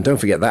 Yeah. And don't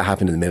forget that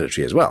happened in the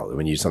military as well.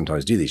 When you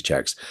sometimes do these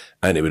checks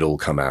and it would all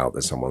come out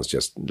that someone's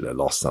just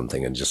lost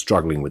something and just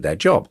struggling with their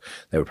job.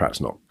 They were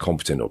perhaps not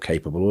competent or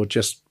capable or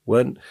just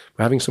were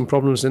having some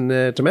problems in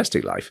their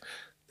domestic life.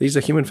 These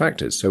are human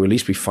factors. So at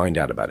least we find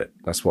out about it.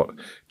 That's what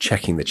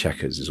checking the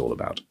checkers is all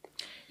about.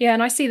 Yeah,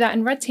 and I see that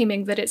in red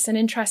teaming, that it's an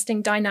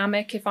interesting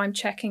dynamic. If I'm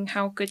checking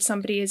how good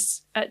somebody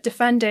is at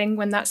defending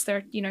when that's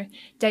their,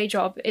 day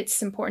job,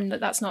 it's important that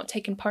that's not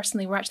taken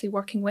personally. We're actually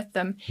working with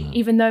them,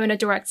 even though in a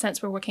direct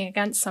sense we're working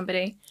against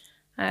somebody.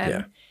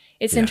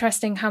 It's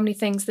interesting how many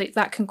things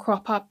that can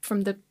crop up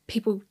from the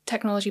people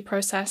technology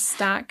process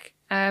stack.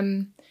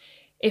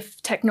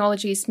 If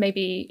technology is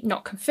maybe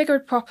not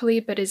configured properly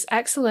but is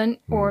excellent,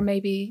 or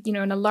maybe,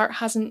 an alert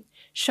hasn't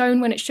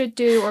shown when it should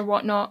do or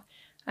whatnot.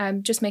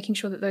 Just making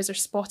sure that those are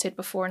spotted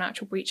before an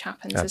actual breach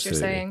happens, Absolutely. As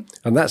you're saying.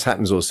 And that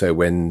happens also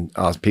when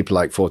our people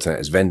like Fortinet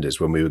as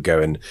vendors, when we would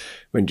go and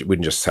we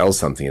wouldn't just sell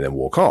something and then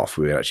walk off.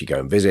 We would actually go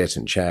and visit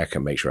and check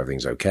and make sure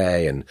everything's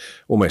okay. And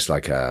almost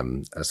like a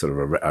sort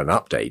of an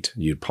update,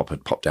 you'd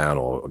pop down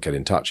or get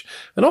in touch.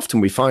 And often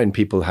we find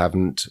people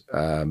haven't,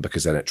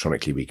 because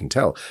electronically we can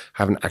tell,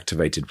 haven't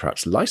activated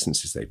perhaps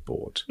licenses they've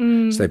bought.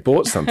 So they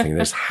bought something and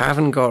just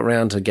haven't got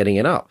around to getting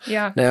it up.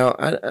 Yeah. Now,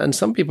 and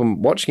some people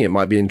watching it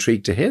might be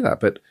intrigued to hear that,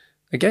 but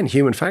again,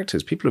 human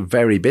factors. People are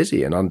very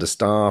busy and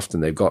understaffed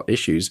and they've got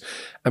issues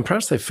and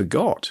perhaps they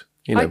forgot.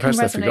 I can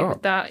resonate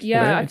with that.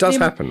 Yeah. It does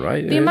happen,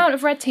 right? The amount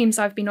of red teams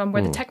I've been on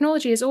where the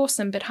technology is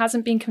awesome but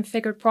hasn't been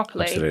configured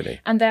properly. Absolutely.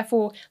 And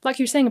therefore, like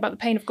you were saying about the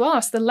pane of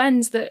glass, the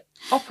lens that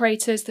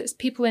operators, that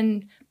people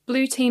in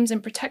blue teams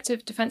and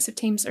protective defensive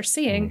teams are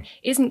seeing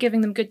isn't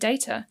giving them good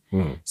data.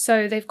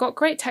 So they've got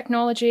great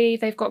technology,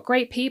 they've got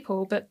great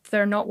people, but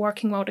they're not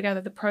working well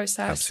together. The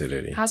process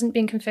hasn't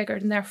been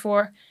configured and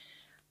therefore...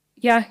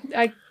 Yeah.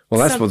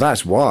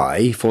 That's why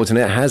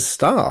Fortinet has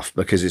staff,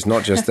 because it's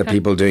not just the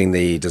people doing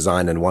the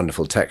design and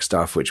wonderful tech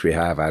stuff, which we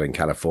have out in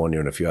California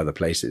and a few other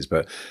places,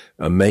 but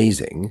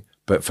amazing.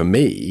 But for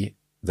me,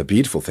 the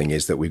beautiful thing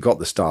is that we've got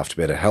the staff to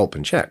be able to help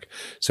and check.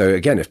 So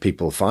again, if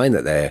people find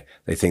that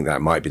they think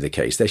that might be the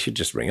case, they should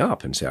just ring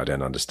up and say, I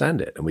don't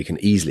understand it. And we can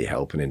easily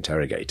help and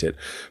interrogate it.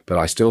 But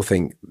I still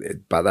think,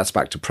 but that's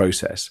back to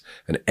process.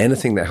 And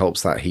anything that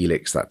helps that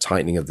helix, that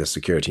tightening of the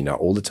security nut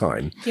all the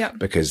time,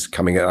 because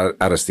coming at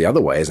us the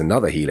other way is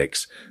another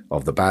helix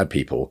of the bad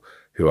people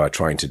who are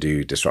trying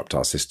to disrupt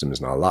our systems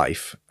and our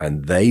life,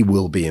 and they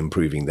will be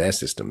improving their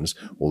systems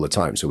all the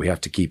time. So we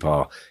have to keep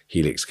our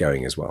helix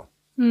going as well.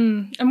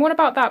 And what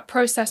about that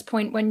process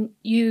point when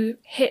you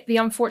hit the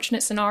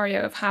unfortunate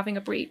scenario of having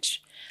a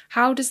breach?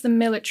 How does the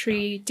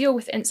military deal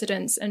with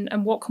incidents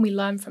and what can we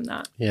learn from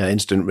that? Yeah,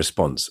 incident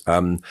response.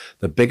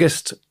 The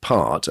biggest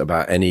part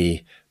about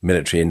any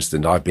military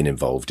incident I've been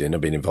involved in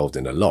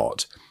a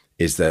lot,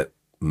 is that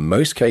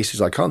most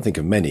cases, I can't think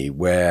of many,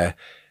 where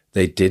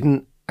they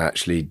didn't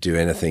actually do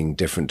anything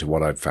different to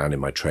what I've found in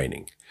my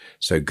training.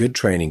 So good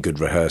training, good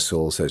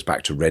rehearsal. So it's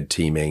back to red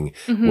teaming,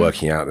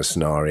 working out the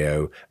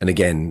scenario. And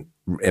again,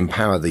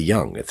 empower the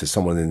young. If there's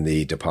someone in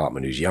the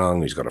department who's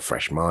young, who's got a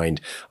fresh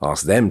mind,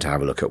 ask them to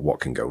have a look at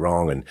what can go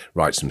wrong and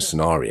write some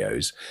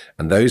scenarios.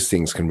 And those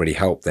things can really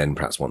help then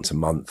perhaps once a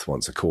month,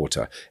 once a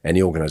quarter.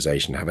 Any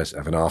organization have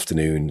an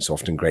afternoon. It's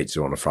often great to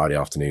do on a Friday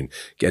afternoon,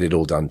 get it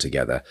all done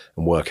together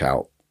and work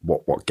out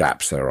what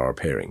gaps there are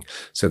appearing.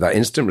 So that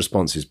instant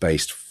response is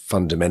based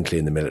fundamentally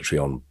in the military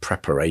on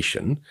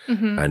preparation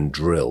and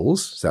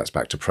drills. So that's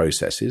back to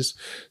processes.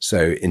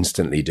 So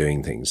instantly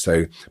doing things.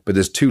 So, but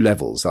there's two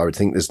levels. I would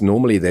think there's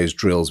normally those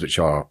drills which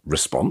are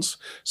response.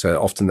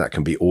 So often that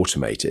can be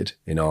automated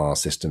in our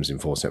systems in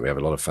Fortinet. We have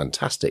a lot of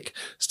fantastic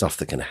stuff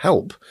that can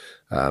help.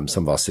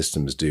 Some of our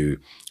systems do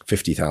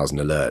 50,000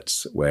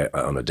 alerts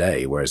on a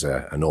day, whereas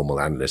a normal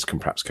analyst can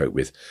perhaps cope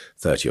with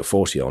 30 or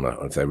 40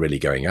 if they're really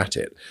going at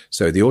it.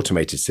 So the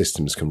automated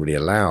systems can really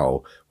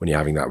allow, when you're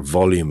having that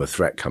volume of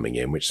threat coming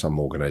in, which some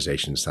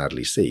organizations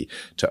sadly see,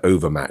 to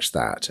overmatch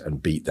that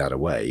and beat that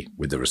away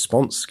with the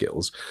response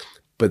skills.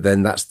 But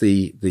then that's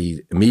the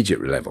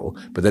immediate level.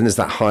 But then there's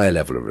that higher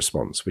level of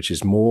response, which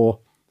is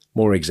more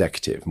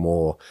executive,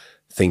 more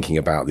thinking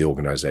about the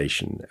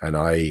organization. And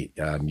I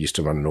used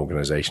to run an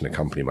organization, a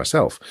company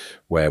myself,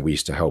 where we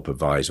used to help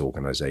advise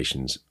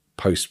organizations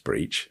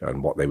post-breach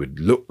and what they would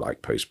look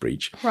like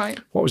post-breach. Right.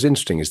 What was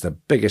interesting is the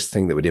biggest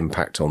thing that would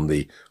impact on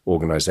the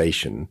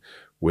organization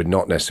would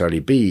not necessarily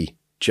be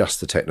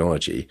just the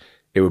technology.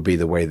 It would be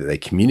the way that they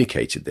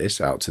communicated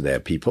this out to their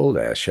people,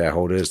 their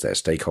shareholders, their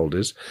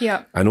stakeholders,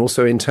 and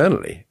also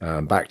internally.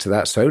 Back to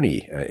that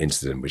Sony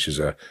incident, which is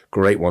a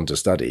great one to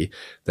study.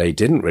 They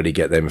didn't really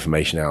get their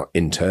information out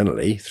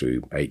internally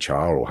through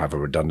HR or have a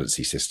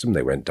redundancy system.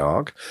 They went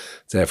dark.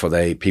 Therefore,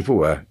 people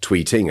were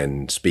tweeting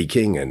and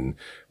speaking and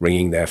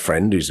ringing their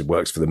friend who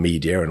works for the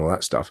media and all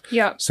that stuff.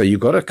 Yeah. So you've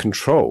got to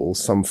control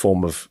some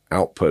form of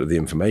output of the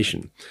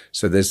information.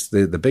 So there's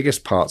the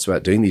biggest parts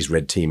about doing these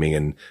red teaming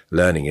and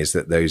learning is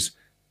that those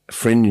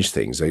fringe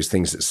things, those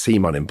things that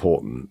seem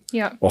unimportant,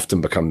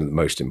 often become the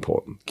most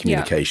important.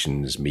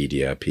 Communications,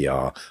 media,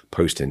 PR,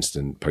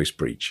 post-incident,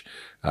 post-breach.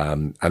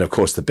 And of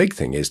course, the big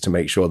thing is to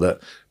make sure that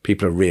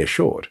people are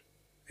reassured.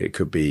 It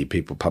could be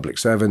people, public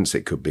servants,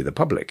 it could be the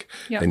public.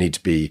 They need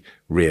to be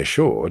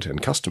reassured,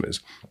 and customers,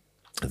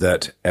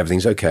 that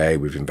everything's okay,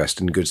 we've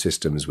invested in good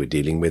systems, we're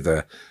dealing with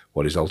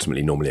what is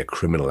ultimately normally a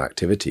criminal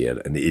activity,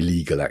 an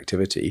illegal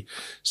activity.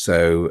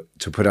 So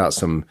to put out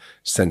some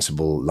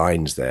sensible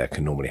lines there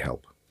can normally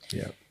help.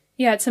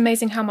 Yeah, it's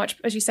amazing how much,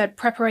 as you said,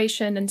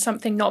 preparation and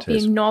something not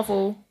being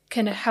novel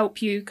can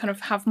help you kind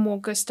of have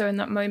more gusto in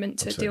that moment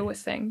to deal with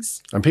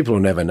things. And people will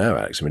never know,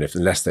 Alex. I mean,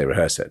 unless they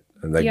rehearse it,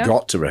 and they've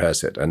got to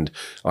rehearse it. And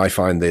I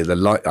find the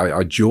light,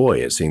 I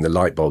joy at seeing the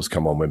light bulbs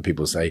come on when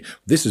people say,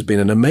 this has been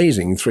an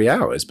amazing 3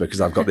 hours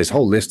because I've got this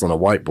whole list on a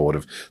whiteboard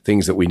of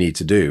things that we need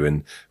to do.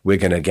 And we're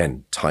going to,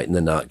 again, tighten the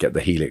nut, get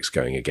the helix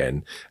going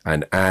again,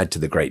 and add to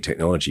the great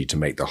technology to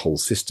make the whole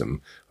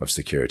system of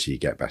security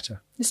get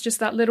better. It's just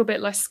that little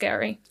bit less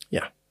scary.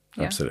 Yeah.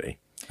 Absolutely.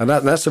 And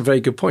that's a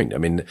very good point. I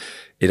mean,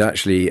 it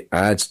actually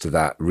adds to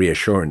that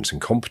reassurance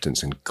and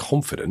competence and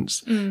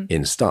confidence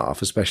in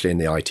staff, especially in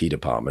the IT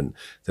department,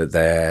 that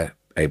they're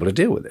able to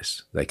deal with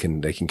this. They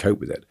can cope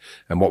with it.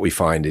 And what we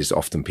find is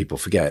often people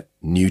forget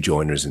new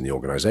joiners in the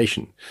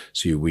organization.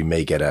 So we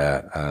may get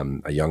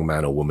a young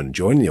man or woman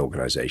join the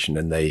organization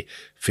and they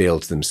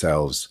feel to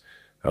themselves,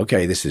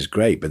 okay, this is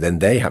great. But then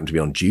they happen to be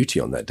on duty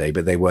on that day,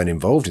 but they weren't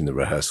involved in the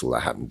rehearsal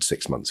that happened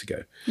 6 months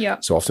ago. Yeah.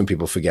 So often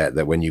people forget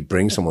that when you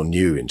bring someone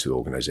new into the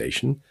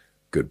organization,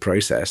 good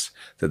process,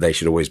 that they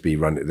should always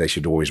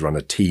run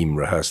a team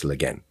rehearsal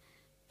again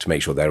to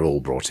make sure they're all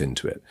brought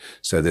into it.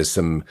 So there's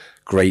some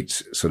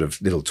great sort of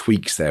little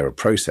tweaks there of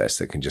process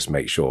that can just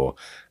make sure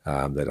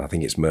that, I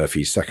think it's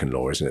Murphy's second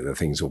law, isn't it? That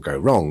things will go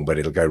wrong, but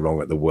it'll go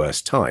wrong at the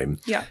worst time.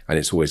 Yeah. And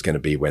it's always going to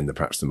be when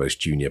perhaps the most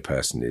junior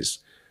person is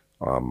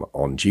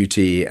on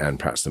duty, and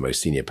perhaps the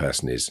most senior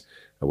person is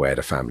away at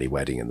a family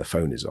wedding and the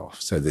phone is off.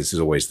 So this is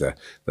always the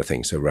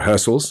thing. So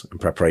rehearsals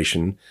and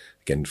preparation,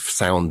 again,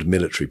 sound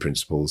military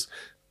principles,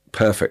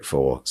 perfect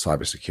for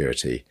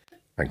cybersecurity,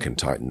 and can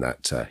tighten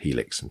that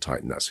helix and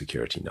tighten that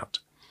security nut.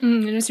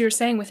 And as you were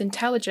saying with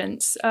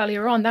intelligence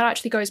earlier on, that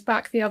actually goes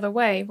back the other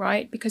way,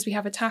 right? Because we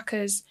have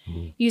attackers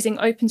using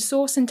open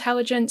source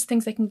intelligence,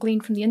 things they can glean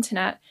from the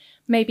internet.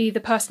 Maybe the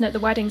person at the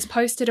wedding's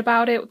posted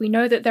about it. We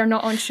know that they're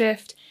not on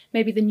shift.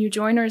 Maybe the new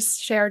joiners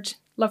shared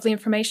lovely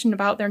information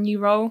about their new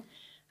role.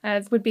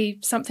 Would be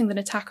something that an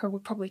attacker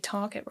would probably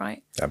target,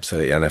 right?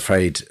 Absolutely. And I'm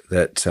afraid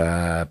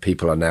that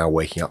people are now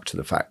waking up to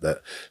the fact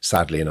that,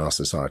 sadly, in our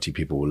society,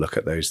 people will look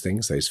at those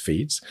things, those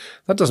feeds.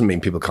 That doesn't mean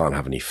people can't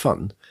have any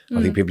fun.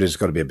 I think people have just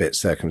got to be a bit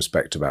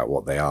circumspect about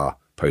what they are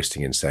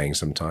posting and saying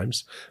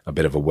sometimes, a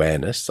bit of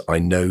awareness. I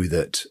know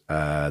that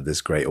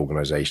there's great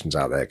organizations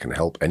out there that can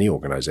help any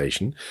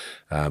organization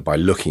by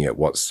looking at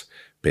what's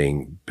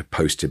being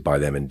posted by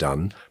them and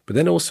done, but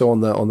then also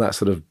on that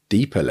sort of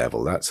deeper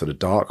level, that sort of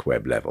dark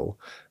web level,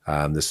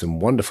 there's some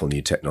wonderful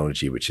new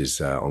technology which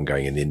is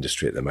ongoing in the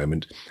industry at the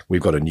moment.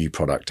 We've got a new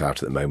product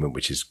out at the moment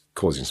which is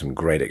causing some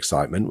great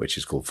excitement, which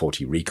is called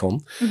 40 Recon.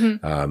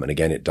 And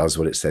again, it does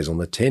what it says on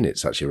the tin.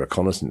 It's actually a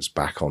reconnaissance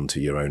back onto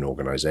your own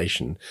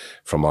organization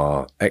from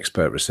our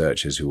expert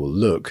researchers who will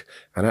look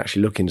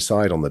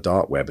inside on the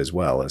dark web as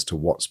well as to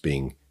what's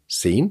being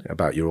seen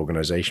about your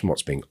organization,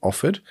 what's being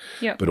offered,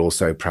 but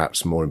also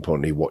perhaps more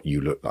importantly, what you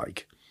look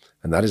like.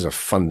 And that is a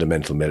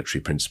fundamental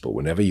military principle.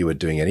 Whenever you are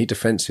doing any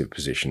defensive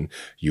position,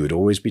 you would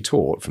always be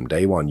taught from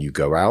day one, you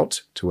go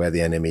out to where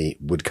the enemy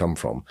would come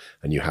from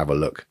and you have a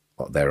look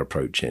at their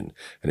approach in.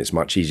 And it's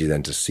much easier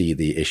then to see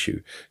the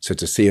issue. So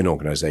to see an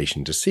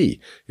organization, to see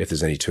if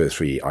there's any 2 or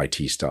 3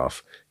 IT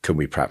staff, can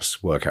we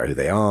perhaps work out who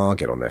they are,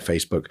 get on their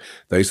Facebook,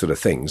 those sort of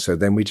things. So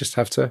then we just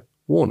have to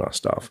warn our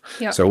staff.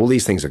 So all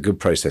these things are good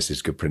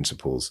processes, good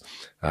principles.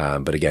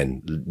 But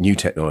again, new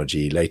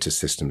technology, latest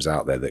systems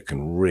out there that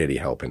can really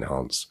help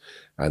enhance.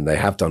 And they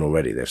have done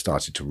already. They've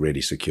started to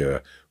really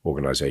secure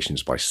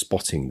organizations by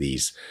spotting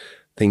these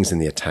things in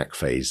the attack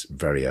phase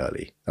very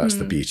early. That's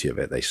the beauty of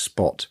it. They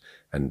spot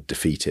and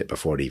defeat it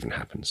before it even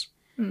happens.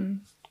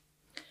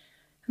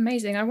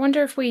 Amazing. I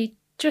wonder if we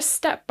just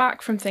step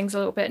back from things a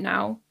little bit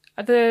now.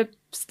 The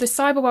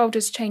cyber world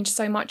has changed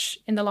so much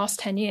in the last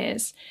 10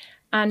 years.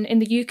 And in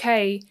the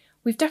UK,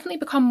 we've definitely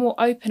become more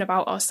open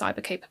about our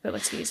cyber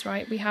capabilities,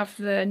 right? We have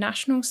the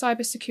National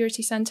Cyber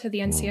Security Centre, the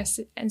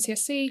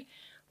NCSC,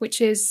 which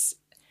is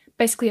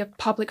basically a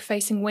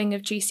public-facing wing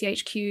of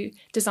GCHQ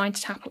designed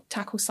to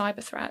tackle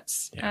cyber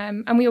threats.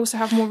 And we also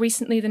have more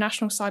recently the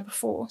National Cyber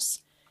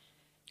Force.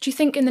 Do you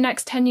think in the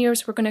next 10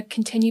 years we're going to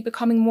continue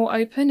becoming more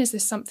open? Is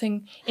this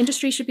something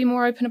industry should be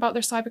more open about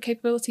their cyber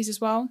capabilities as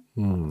well?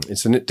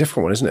 It's a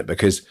different one, isn't it?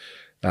 Because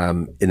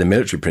in the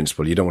military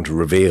principle, you don't want to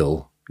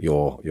reveal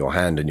your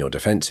hand and your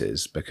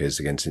defenses, because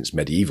again, since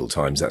medieval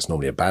times, that's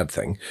normally a bad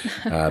thing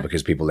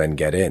because people then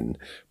get in.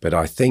 But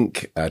I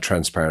think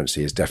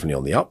transparency is definitely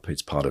on the up.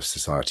 It's part of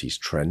society's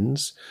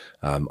trends.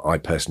 I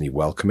personally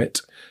welcome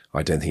it.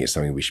 I don't think it's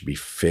something we should be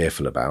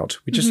fearful about.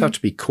 We just have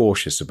to be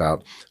cautious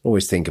about,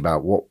 always think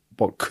about what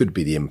could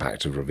be the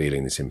impact of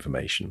revealing this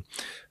information.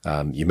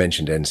 You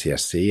mentioned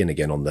NCSC, and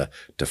again, on the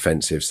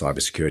defensive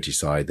cybersecurity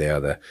side, they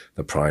are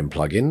the prime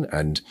plugin,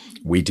 and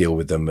we deal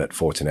with them at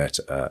Fortinet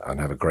and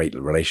have a great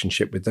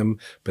relationship with them,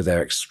 but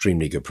they're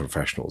extremely good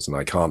professionals. And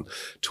I can't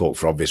talk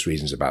for obvious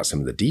reasons about some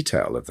of the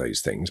detail of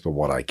those things, but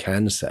what I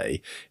can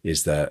say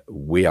is that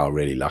we are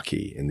really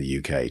lucky in the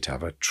UK to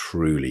have a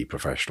truly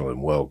professional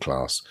and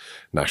world-class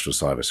National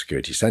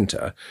Cybersecurity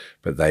Centre,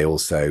 but they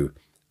also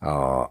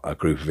are a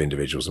group of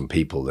individuals and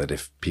people that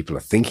if people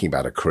are thinking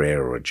about a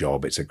career or a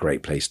job, it's a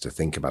great place to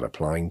think about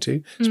applying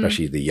to,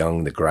 especially the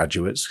young, the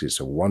graduates. It's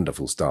a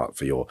wonderful start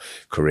for your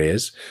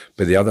careers.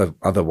 But the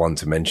other one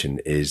to mention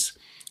is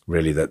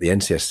really that the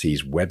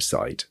NCSC's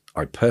website,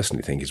 I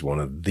personally think, is one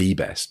of the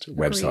best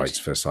websites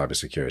for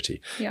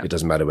cybersecurity. Yeah. It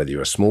doesn't matter whether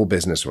you're a small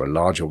business or a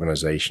large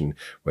organization,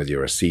 whether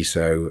you're a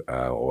CISO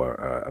or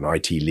an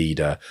IT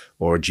leader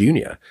or a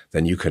junior,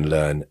 then you can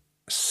learn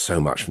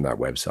so much from that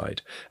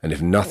website. And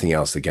if nothing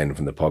else, again,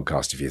 from the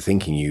podcast, if you're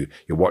thinking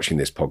you're watching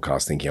this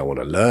podcast thinking I want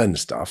to learn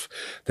stuff,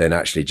 then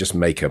actually just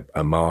make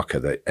a marker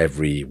that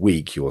every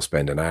week you will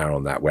spend an hour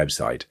on that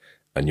website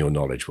and your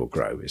knowledge will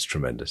grow. It's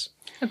tremendous.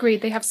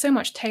 Agreed. They have so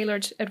much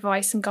tailored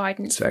advice and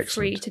guidance for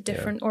free to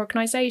different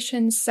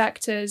organizations,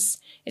 sectors.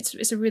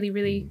 It's a really,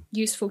 really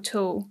useful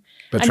tool.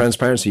 But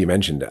transparency, you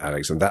mentioned,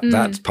 Alex, and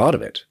that's part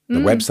of it. The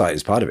website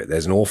is part of it.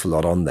 There's an awful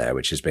lot on there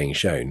which is being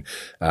shown.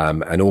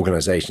 And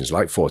organizations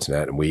like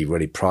Fortinet, and we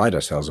really pride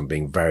ourselves on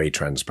being very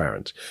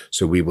transparent.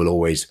 So we will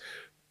always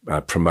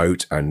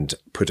promote and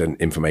put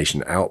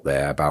information out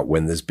there about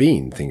when there's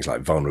been things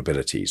like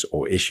vulnerabilities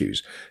or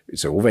issues.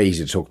 It's all very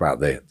easy to talk about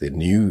the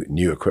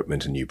new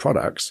equipment and new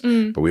products,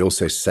 but we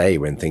also say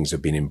when things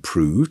have been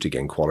improved,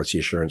 again, quality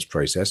assurance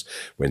process,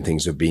 when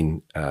things have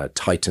been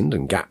tightened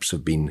and gaps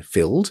have been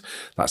filled.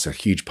 That's a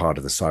huge part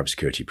of the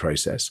cybersecurity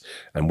process,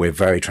 and we're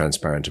very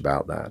transparent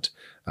about that.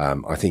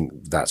 I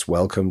think that's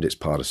welcomed. It's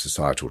part of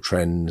societal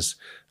trends.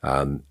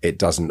 It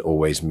doesn't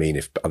always mean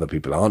if other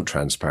people aren't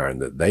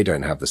transparent that they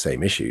don't have the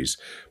same issues.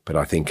 But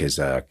I think as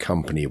a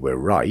company, we're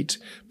right,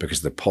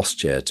 because the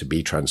posture to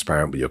be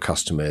transparent with your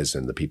customers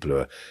and the people who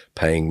are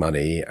paying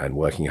money and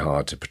working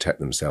hard to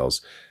protect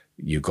themselves,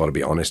 you've got to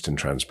be honest and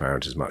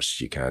transparent as much as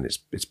you can.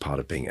 It's part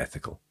of being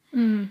ethical.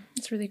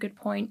 That's a really good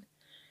point.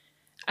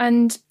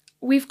 And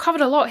we've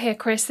covered a lot here,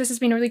 Chris. This has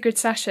been a really good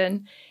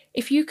session.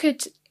 If you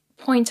could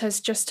point us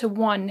just to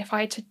one, if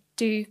I had to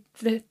do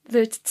the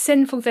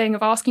sinful thing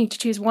of asking you to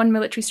choose one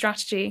military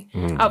strategy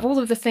out of all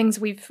of the things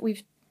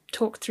we've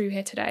talked through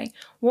here today,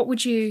 what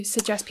would you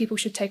suggest people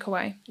should take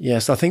away?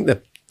 Yes, I think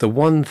that the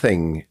one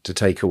thing to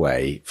take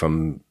away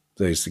from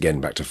those,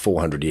 again, back to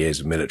 400 years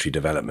of military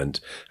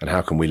development and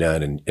how can we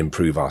learn and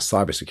improve our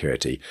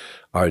cybersecurity,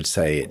 I would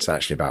say it's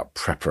actually about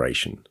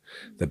preparation.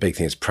 The big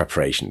thing is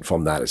preparation.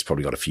 From that, it's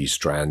probably got a few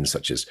strands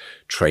such as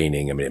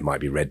training. I mean, it might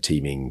be red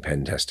teaming,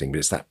 pen testing, but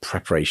it's that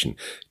preparation.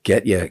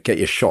 Get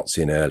your shots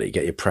in early,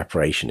 get your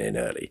preparation in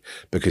early.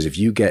 Because if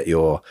you get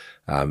your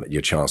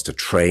chance to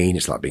train,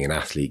 it's like being an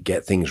athlete,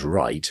 get things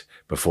right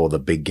before the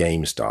big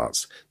game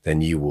starts,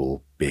 then you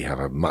will have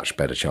a much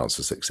better chance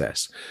of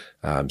success.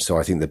 So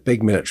I think the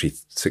big military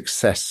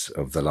success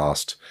of the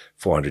last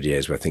 400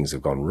 years where things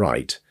have gone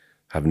right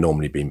have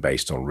normally been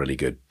based on really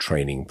good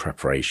training,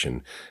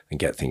 preparation, and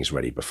get things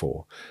ready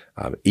before.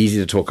 Easy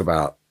to talk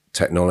about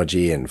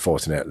technology, and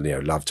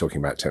Fortinet, love talking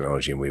about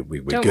technology, and we're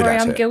good at it. Don't worry,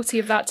 I'm guilty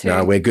of that too.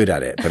 No, we're good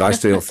at it. But I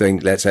still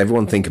think, let's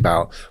everyone think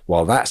about,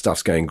 while that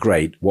stuff's going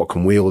great, what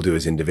can we all do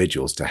as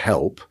individuals to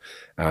help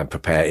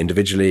prepare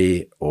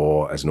individually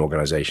or as an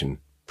organization?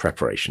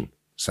 Preparation,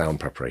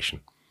 sound preparation.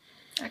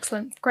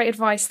 Excellent. Great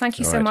advice. Thank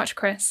you so much,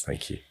 Chris.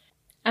 Thank you.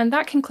 And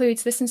that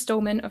concludes this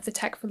instalment of the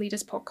Tech for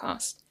Leaders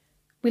podcast.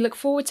 We look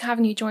forward to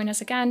having you join us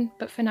again,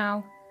 but for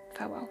now,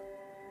 farewell.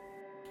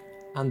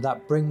 And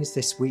that brings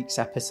this week's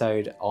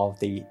episode of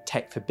the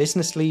Tech for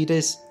Business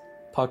Leaders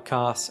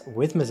podcast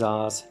with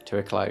Mazars to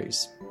a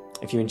close.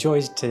 If you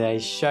enjoyed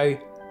today's show,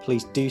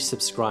 please do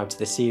subscribe to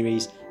the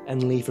series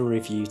and leave a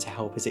review to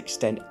help us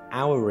extend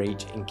our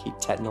reach and keep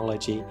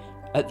technology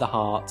at the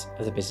heart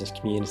of the business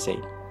community.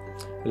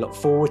 We look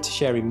forward to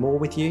sharing more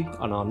with you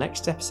on our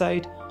next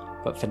episode,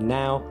 but for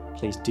now,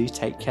 please do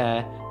take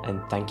care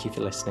and thank you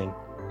for listening.